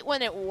sight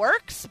when it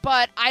works,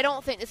 but I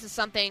don't think this is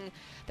something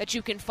that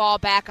you can fall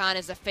back on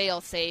as a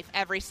fail-safe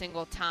every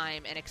single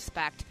time and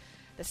expect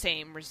the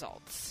same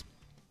results.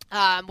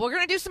 We're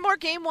going to do some more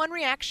Game 1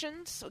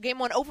 reactions, Game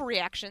 1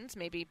 overreactions,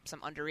 maybe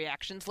some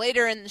underreactions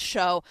later in the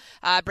show,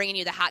 bringing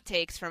you the hot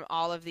takes from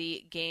all of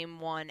the Game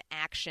 1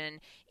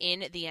 action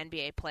in the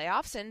NBA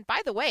playoffs. And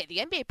by the way, the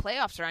NBA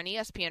playoffs are on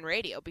ESPN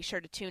Radio. Be sure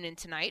to tune in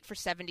tonight for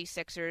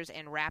 76ers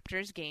and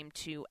Raptors Game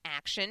 2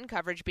 action.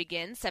 Coverage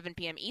begins 7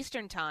 p.m.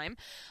 Eastern Time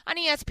on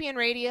ESPN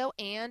Radio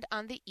and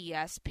on the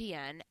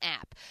ESPN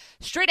app.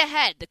 Straight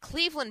ahead, the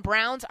Cleveland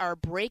Browns are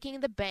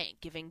breaking the bank,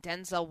 giving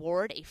Denzel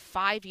Ward a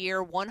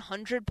 5-year,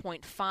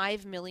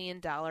 $100.5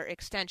 million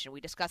extension.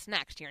 We discuss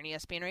next here on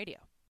ESPN Radio.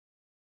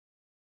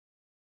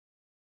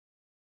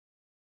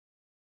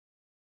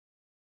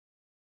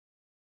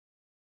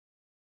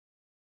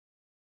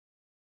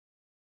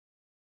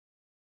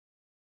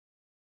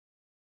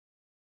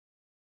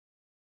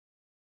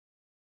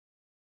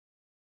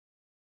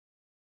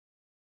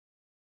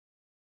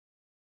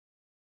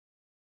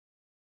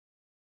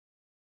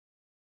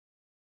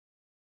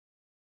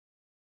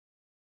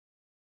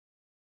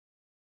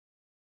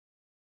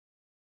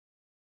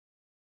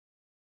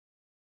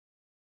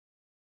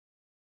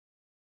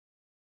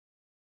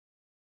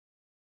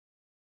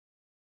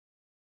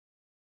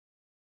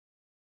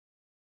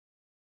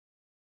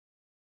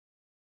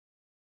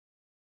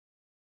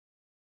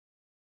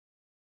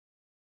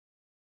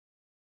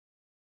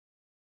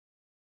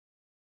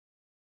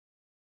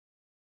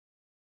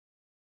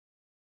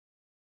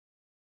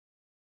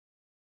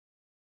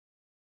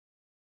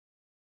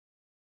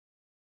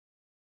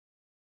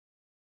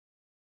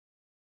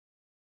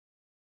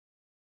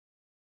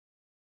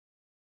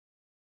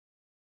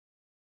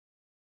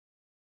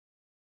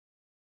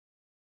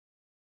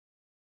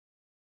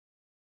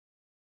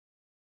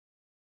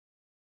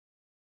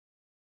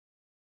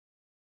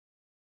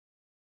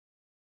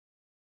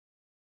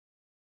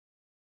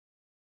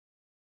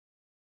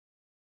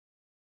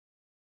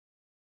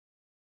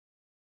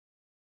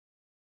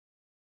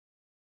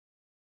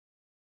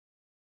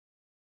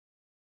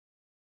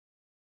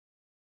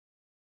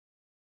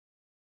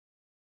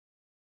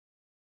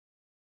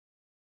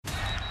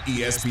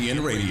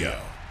 ESPN Radio.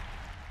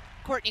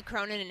 Courtney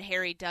Cronin and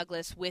Harry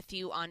Douglas with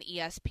you on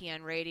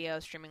ESPN Radio,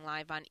 streaming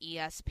live on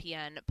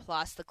ESPN+.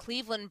 The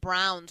Cleveland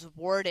Browns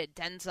awarded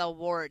Denzel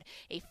Ward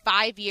a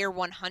 5-year,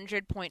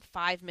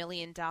 $100.5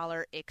 million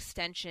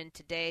extension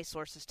today,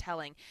 sources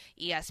telling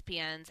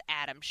ESPN's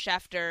Adam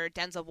Schefter.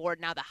 Denzel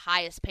Ward now the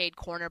highest paid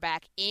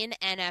cornerback in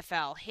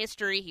NFL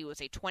history. He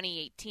was a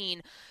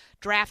 2018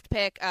 draft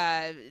pick,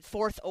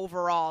 4th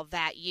overall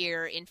that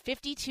year in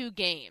 52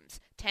 games.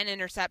 10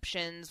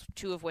 interceptions,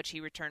 2 of which he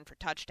returned for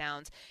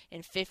touchdowns,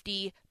 and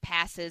 50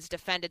 passes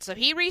defended. So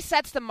he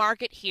resets the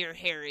market here,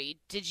 Harry.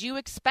 Did you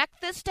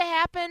expect this to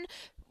happen?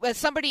 Was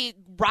somebody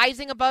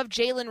rising above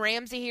Jalen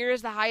Ramsey here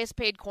as the highest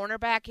paid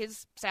cornerback?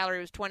 His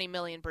salary was $20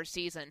 million per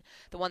season,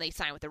 the one they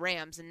signed with the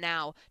Rams, and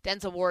now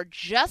Denzel Ward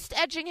just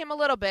edging him a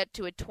little bit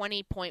to a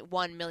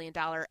 $20.1 million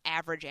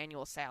average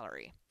annual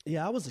salary.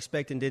 Yeah, I was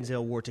expecting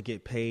Denzel Ward to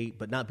get paid,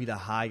 but not be the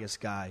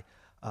highest guy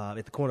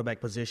at the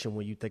cornerback position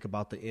when you think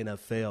about the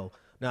NFL.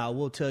 Now, I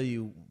will tell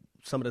you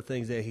some of the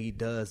things that he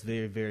does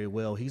very, very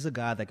well. He's a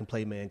guy that can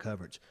play man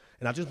coverage.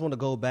 And I just want to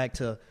go back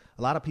to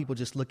a lot of people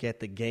just look at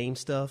the game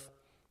stuff.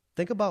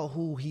 Think about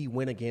who he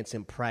went against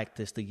in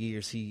practice the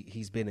years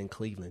he's been in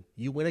Cleveland.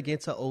 You went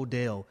against an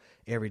Odell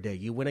every day.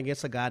 You went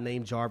against a guy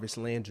named Jarvis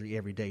Landry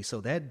every day.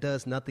 So that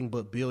does nothing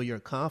but build your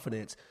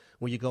confidence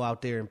when you go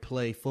out there and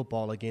play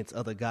football against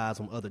other guys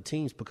on other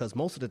teams, because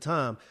most of the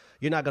time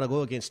you're not going to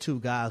go against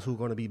 2 guys who are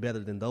going to be better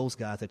than those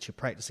guys that you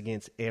practice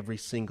against every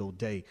single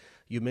day.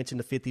 You mentioned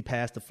the 50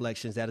 pass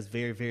deflections. That is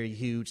very, very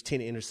huge. 10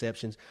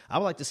 interceptions. I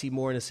would like to see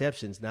more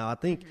interceptions. Now, I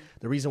think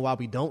the reason why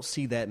we don't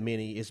see that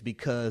many is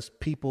because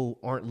people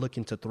aren't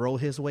looking to throw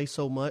his way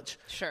so much.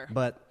 Sure.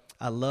 But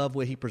I love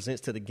what he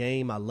presents to the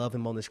game. I love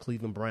him on this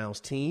Cleveland Browns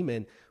team.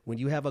 And when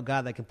you have a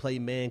guy that can play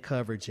man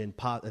coverage and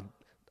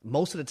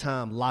most of the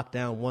time lock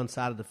down one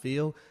side of the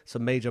field, it's a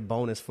major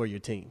bonus for your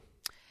team.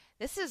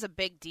 This is a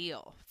big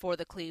deal for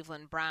the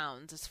Cleveland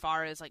Browns as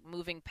far as like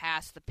moving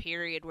past the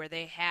period where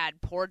they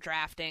had poor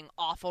drafting,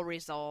 awful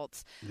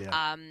results.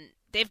 Yeah.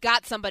 They've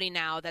got somebody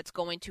now that's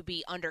going to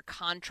be under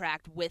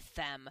contract with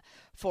them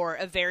for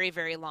a very,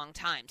 very long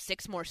time,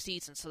 6 more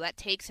seasons. So that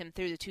takes him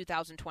through the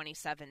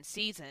 2027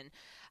 season.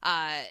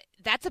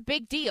 That's a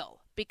big deal.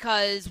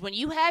 Because when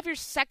you have your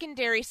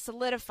secondary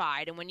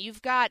solidified and when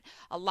you've got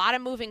a lot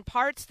of moving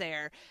parts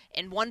there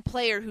and one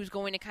player who's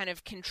going to kind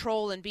of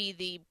control and be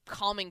the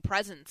calming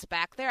presence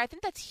back there, I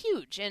think that's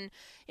huge. And,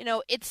 you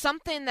know, it's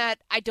something that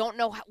I don't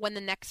know when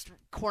the next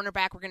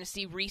cornerback we're going to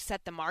see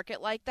reset the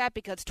market like that,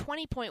 because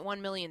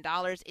 $20.1 million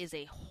is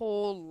a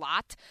whole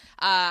lot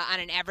on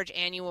an average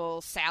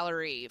annual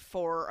salary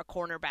for a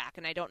cornerback.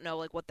 And I don't know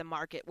like where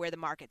the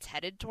market's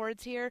headed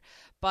towards here.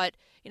 But,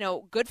 you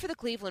know, good for the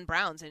Cleveland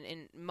Browns and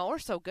more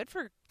so good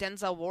for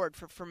Denzel Ward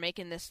for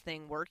making this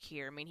thing work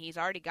here. I mean, he's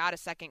already got a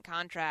second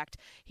contract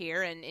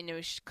here and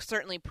is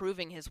certainly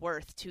proving his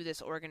worth to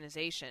this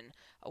organization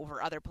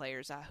over other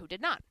players who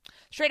did not.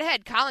 Straight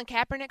ahead, Colin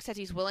Kaepernick says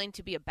he's willing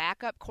to be a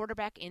backup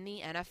quarterback in the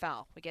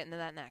NFL. We get into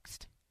that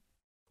next.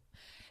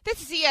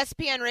 This is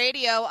ESPN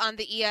Radio on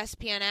the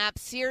ESPN app,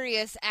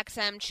 Sirius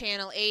XM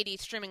Channel 80,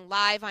 streaming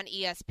live on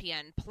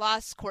ESPN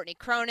Plus. Courtney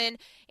Cronin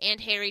and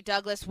Harry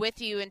Douglas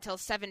with you until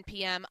 7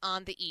 p.m.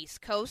 on the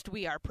East Coast.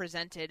 We are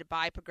presented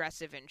by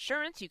Progressive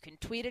Insurance. You can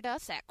tweet at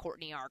us at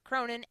Courtney R.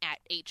 Cronin, at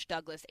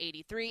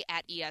HDouglas83,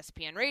 at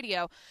ESPN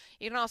Radio.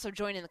 You can also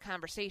join in the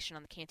conversation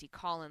on the Canty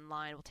call-in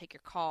line. We'll take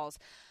your calls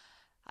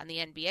on the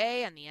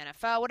NBA, on the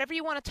NFL, whatever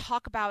you want to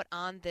talk about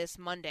on this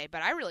Monday.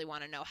 But I really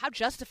want to know, how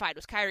justified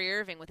was Kyrie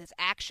Irving with his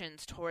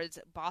actions towards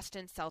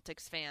Boston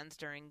Celtics fans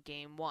during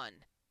Game 1?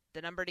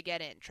 The number to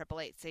get in,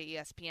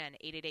 888-SAY-ESPN,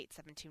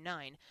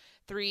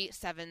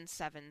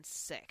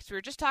 888-729-3776. We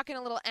were just talking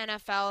a little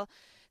NFL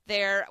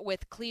there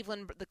with the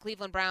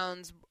Cleveland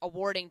Browns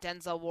awarding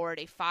Denzel Ward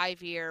a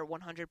 5-year,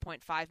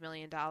 $100.5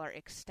 million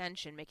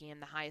extension, making him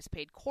the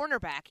highest-paid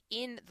cornerback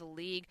in the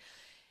league.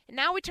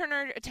 Now we turn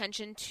our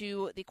attention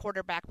to the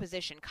quarterback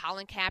position.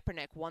 Colin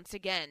Kaepernick, once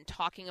again,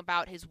 talking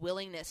about his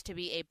willingness to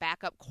be a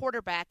backup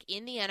quarterback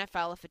in the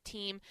NFL if a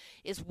team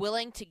is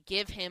willing to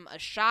give him a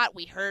shot.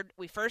 We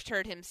first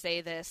heard him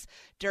say this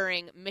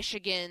during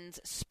Michigan's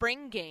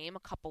spring game a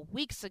couple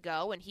weeks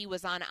ago, and he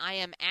was on I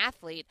Am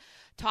Athlete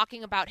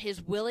talking about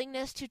his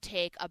willingness to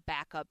take a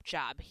backup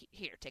job.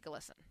 Here, take a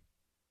listen.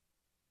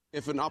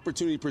 If an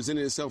opportunity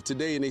presented itself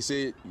today and they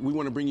said, we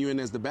want to bring you in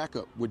as the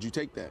backup, would you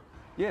take that?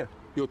 Yeah.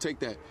 You'll take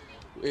that.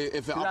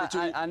 If an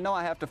opportunity, I know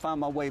I have to find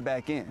my way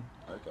back in.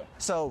 Okay.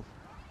 So,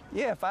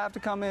 yeah, if I have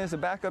to come in as a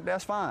backup,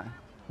 that's fine.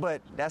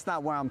 But that's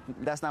not where I'm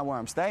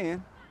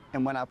staying.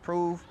 And when I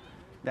prove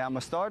that I'm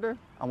a starter,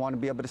 I want to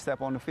be able to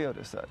step on the field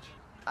as such.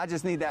 I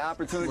just need that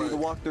opportunity to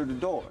walk through the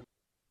door.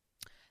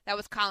 That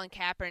was Colin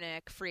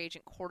Kaepernick, free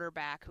agent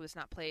quarterback who has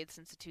not played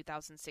since the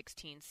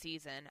 2016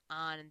 season,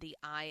 on the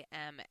I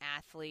Am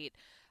Athlete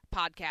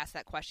podcast.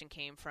 That question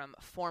came from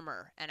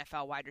former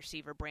NFL wide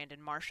receiver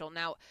Brandon Marshall.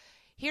 Now,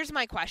 here's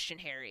my question,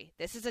 Harry.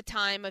 This is a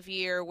time of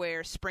year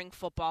where spring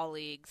football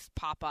leagues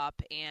pop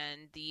up,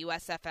 and the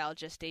USFL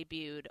just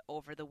debuted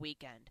over the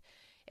weekend.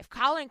 If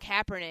Colin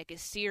Kaepernick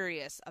is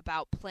serious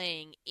about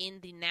playing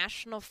in the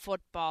National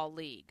Football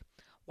League,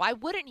 why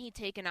wouldn't he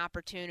take an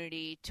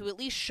opportunity to at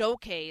least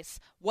showcase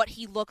what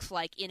he looks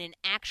like in an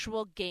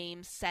actual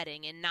game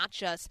setting, and not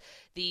just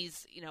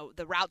these,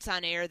 the routes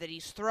on air that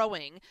he's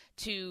throwing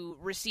to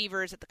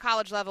receivers at the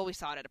college level? We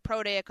saw it at a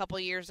pro day a couple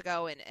of years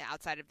ago and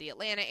outside of the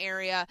Atlanta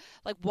area.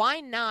 Like,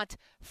 why not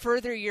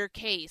further your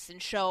case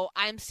and show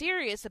I'm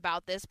serious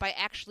about this by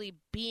actually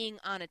being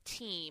on a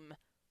team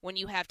when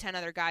you have 10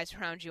 other guys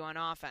around you on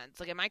offense?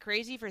 Like, am I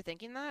crazy for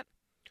thinking that?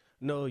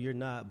 No, you're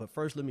not. But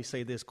first, let me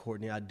say this,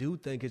 Courtney. I do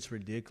think it's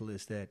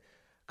ridiculous that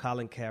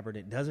Colin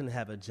Kaepernick doesn't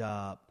have a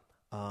job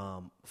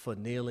for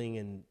kneeling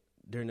and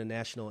during the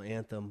national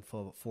anthem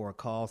for a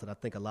cause that I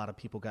think a lot of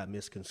people got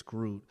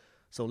misconstrued.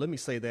 So let me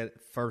say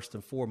that first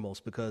and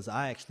foremost, because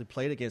I actually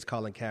played against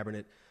Colin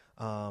Kaepernick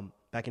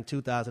back in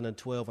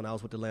 2012 when I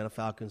was with the Atlanta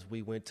Falcons.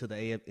 We went to the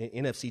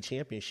NFC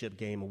Championship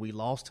game, and we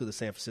lost to the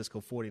San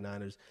Francisco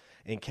 49ers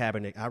in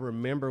Kaepernick. I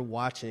remember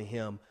watching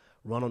him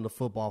run on the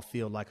football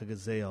field like a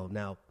gazelle.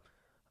 Now,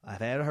 I've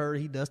heard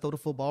he does throw the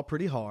football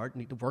pretty hard.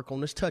 Need to work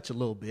on his touch a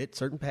little bit.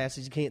 Certain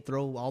passes you can't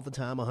throw all the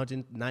time,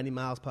 190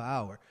 miles per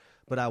hour.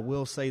 But I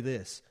will say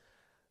this.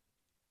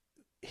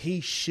 He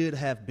should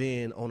have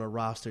been on a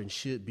roster and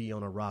should be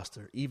on a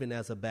roster, even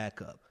as a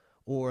backup.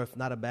 Or if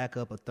not a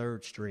backup, a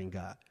third-string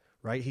guy,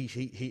 right?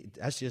 He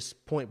that's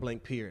just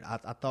point-blank period.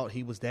 I thought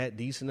he was that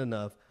decent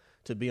enough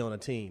to be on a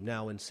team.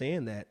 Now, in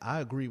saying that, I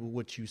agree with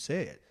what you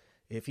said.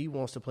 If he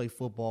wants to play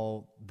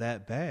football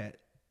that bad,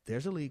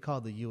 there's a league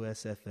called the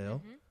USFL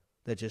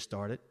that just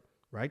started,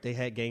 right? They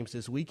had games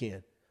this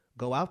weekend.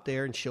 Go out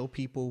there and show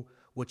people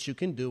what you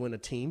can do in a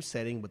team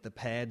setting with the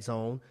pads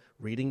on,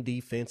 reading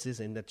defenses,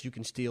 and that you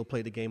can still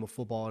play the game of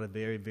football at a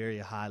very, very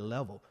high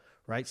level,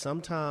 right?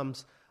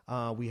 Sometimes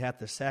we have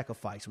to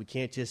sacrifice. We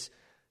can't just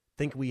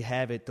think we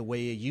have it the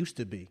way it used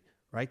to be,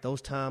 right?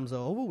 Those times are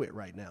over with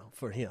right now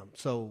for him.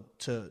 So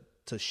to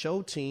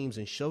show teams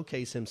and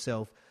showcase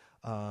himself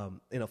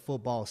in a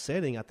football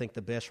setting, I think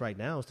the best right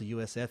now is the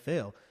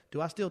USFL. Do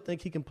I still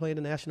think he can play in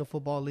the National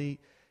Football League?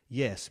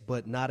 Yes,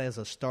 but not as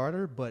a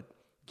starter, but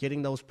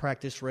getting those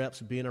practice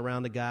reps, being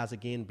around the guys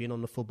again, being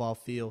on the football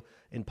field,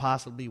 and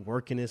possibly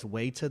working his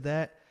way to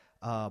that,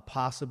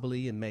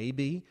 possibly and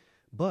maybe.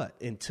 But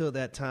until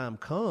that time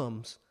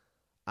comes,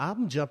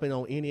 I'm jumping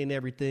on any and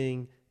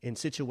everything in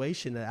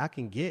situation that I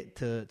can get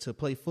to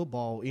play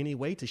football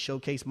anyway, to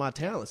showcase my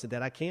talents, and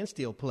that I can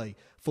still play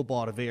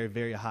football at a very,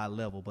 very high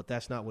level. But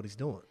that's not what he's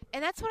doing.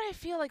 And that's what I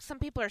feel like some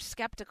people are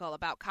skeptical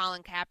about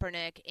Colin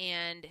Kaepernick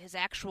and his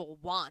actual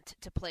want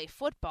to play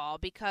football,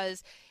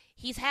 because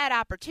he's had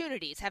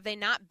opportunities. Have they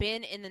not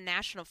been in the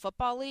National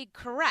Football League?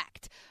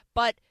 Correct.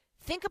 But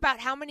think about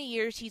how many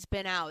years he's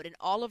been out in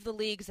all of the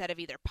leagues that have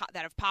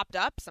that have popped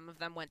up. Some of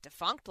them went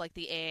defunct, like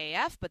the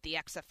AAF, but the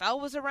XFL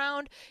was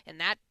around, and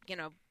that,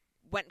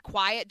 went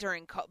quiet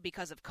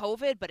because of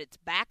COVID, but it's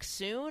back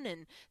soon,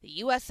 and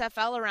the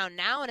USFL around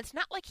now, and it's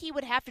not like he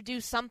would have to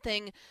do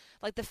something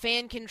like the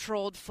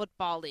fan-controlled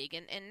football league,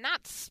 and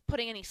not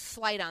putting any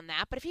slight on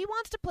that, but if he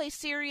wants to play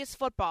serious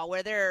football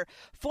where there are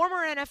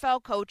former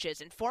NFL coaches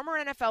and former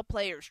NFL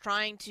players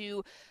trying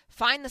to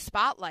find the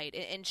spotlight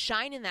and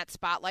shine in that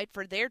spotlight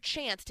for their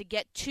chance to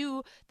get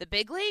to the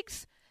big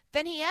leagues,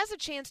 then he has a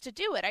chance to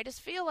do it. I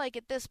just feel like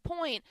at this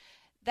point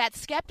that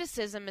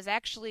skepticism is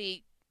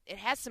actually, it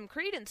has some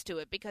credence to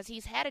it because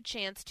he's had a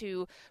chance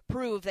to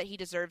prove that he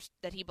deserves,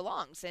 that he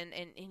belongs, and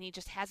he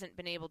just hasn't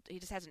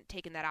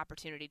taken that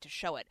opportunity to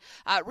show it.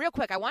 Real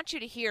quick, I want you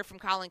to hear from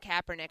Colin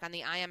Kaepernick on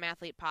the I Am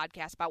Athlete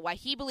podcast about why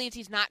he believes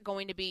he's not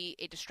going to be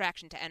a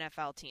distraction to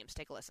NFL teams.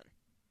 Take a listen.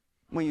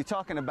 When you're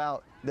talking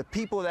about the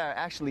people that are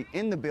actually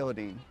in the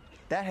building,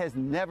 that has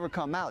never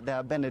come out that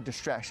have been a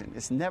distraction.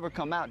 It's never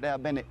come out that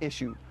have been an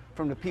issue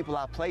from the people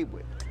I played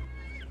with.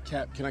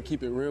 Cap, can I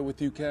keep it real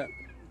with you, Cap?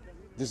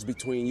 This is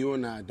between you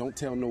and I. Don't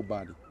tell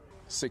nobody.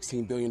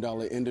 $16 billion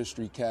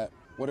industry, Cap.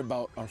 What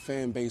about our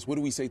fan base? What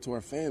do we say to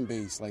our fan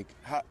base?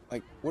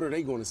 What are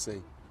they going to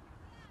say?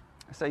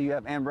 I say you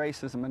have end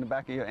racism in the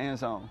back of your end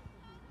zone.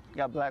 You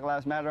got Black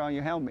Lives Matter on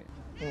your helmet.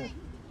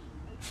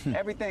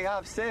 Everything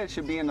I've said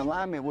should be in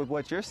alignment with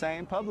what you're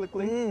saying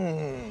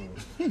publicly.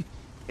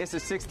 It's a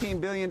 $16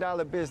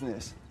 billion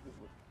business.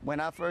 When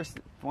I first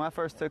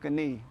took a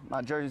knee,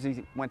 my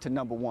jersey went to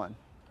number 1.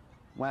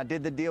 When I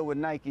did the deal with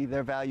Nike,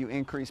 their value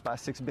increased by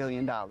 $6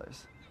 billion.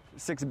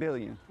 $6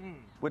 billion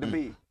with a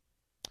B.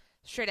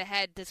 Straight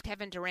ahead, does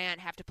Kevin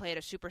Durant have to play at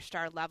a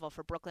superstar level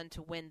for Brooklyn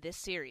to win this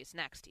series?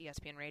 Next,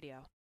 ESPN Radio.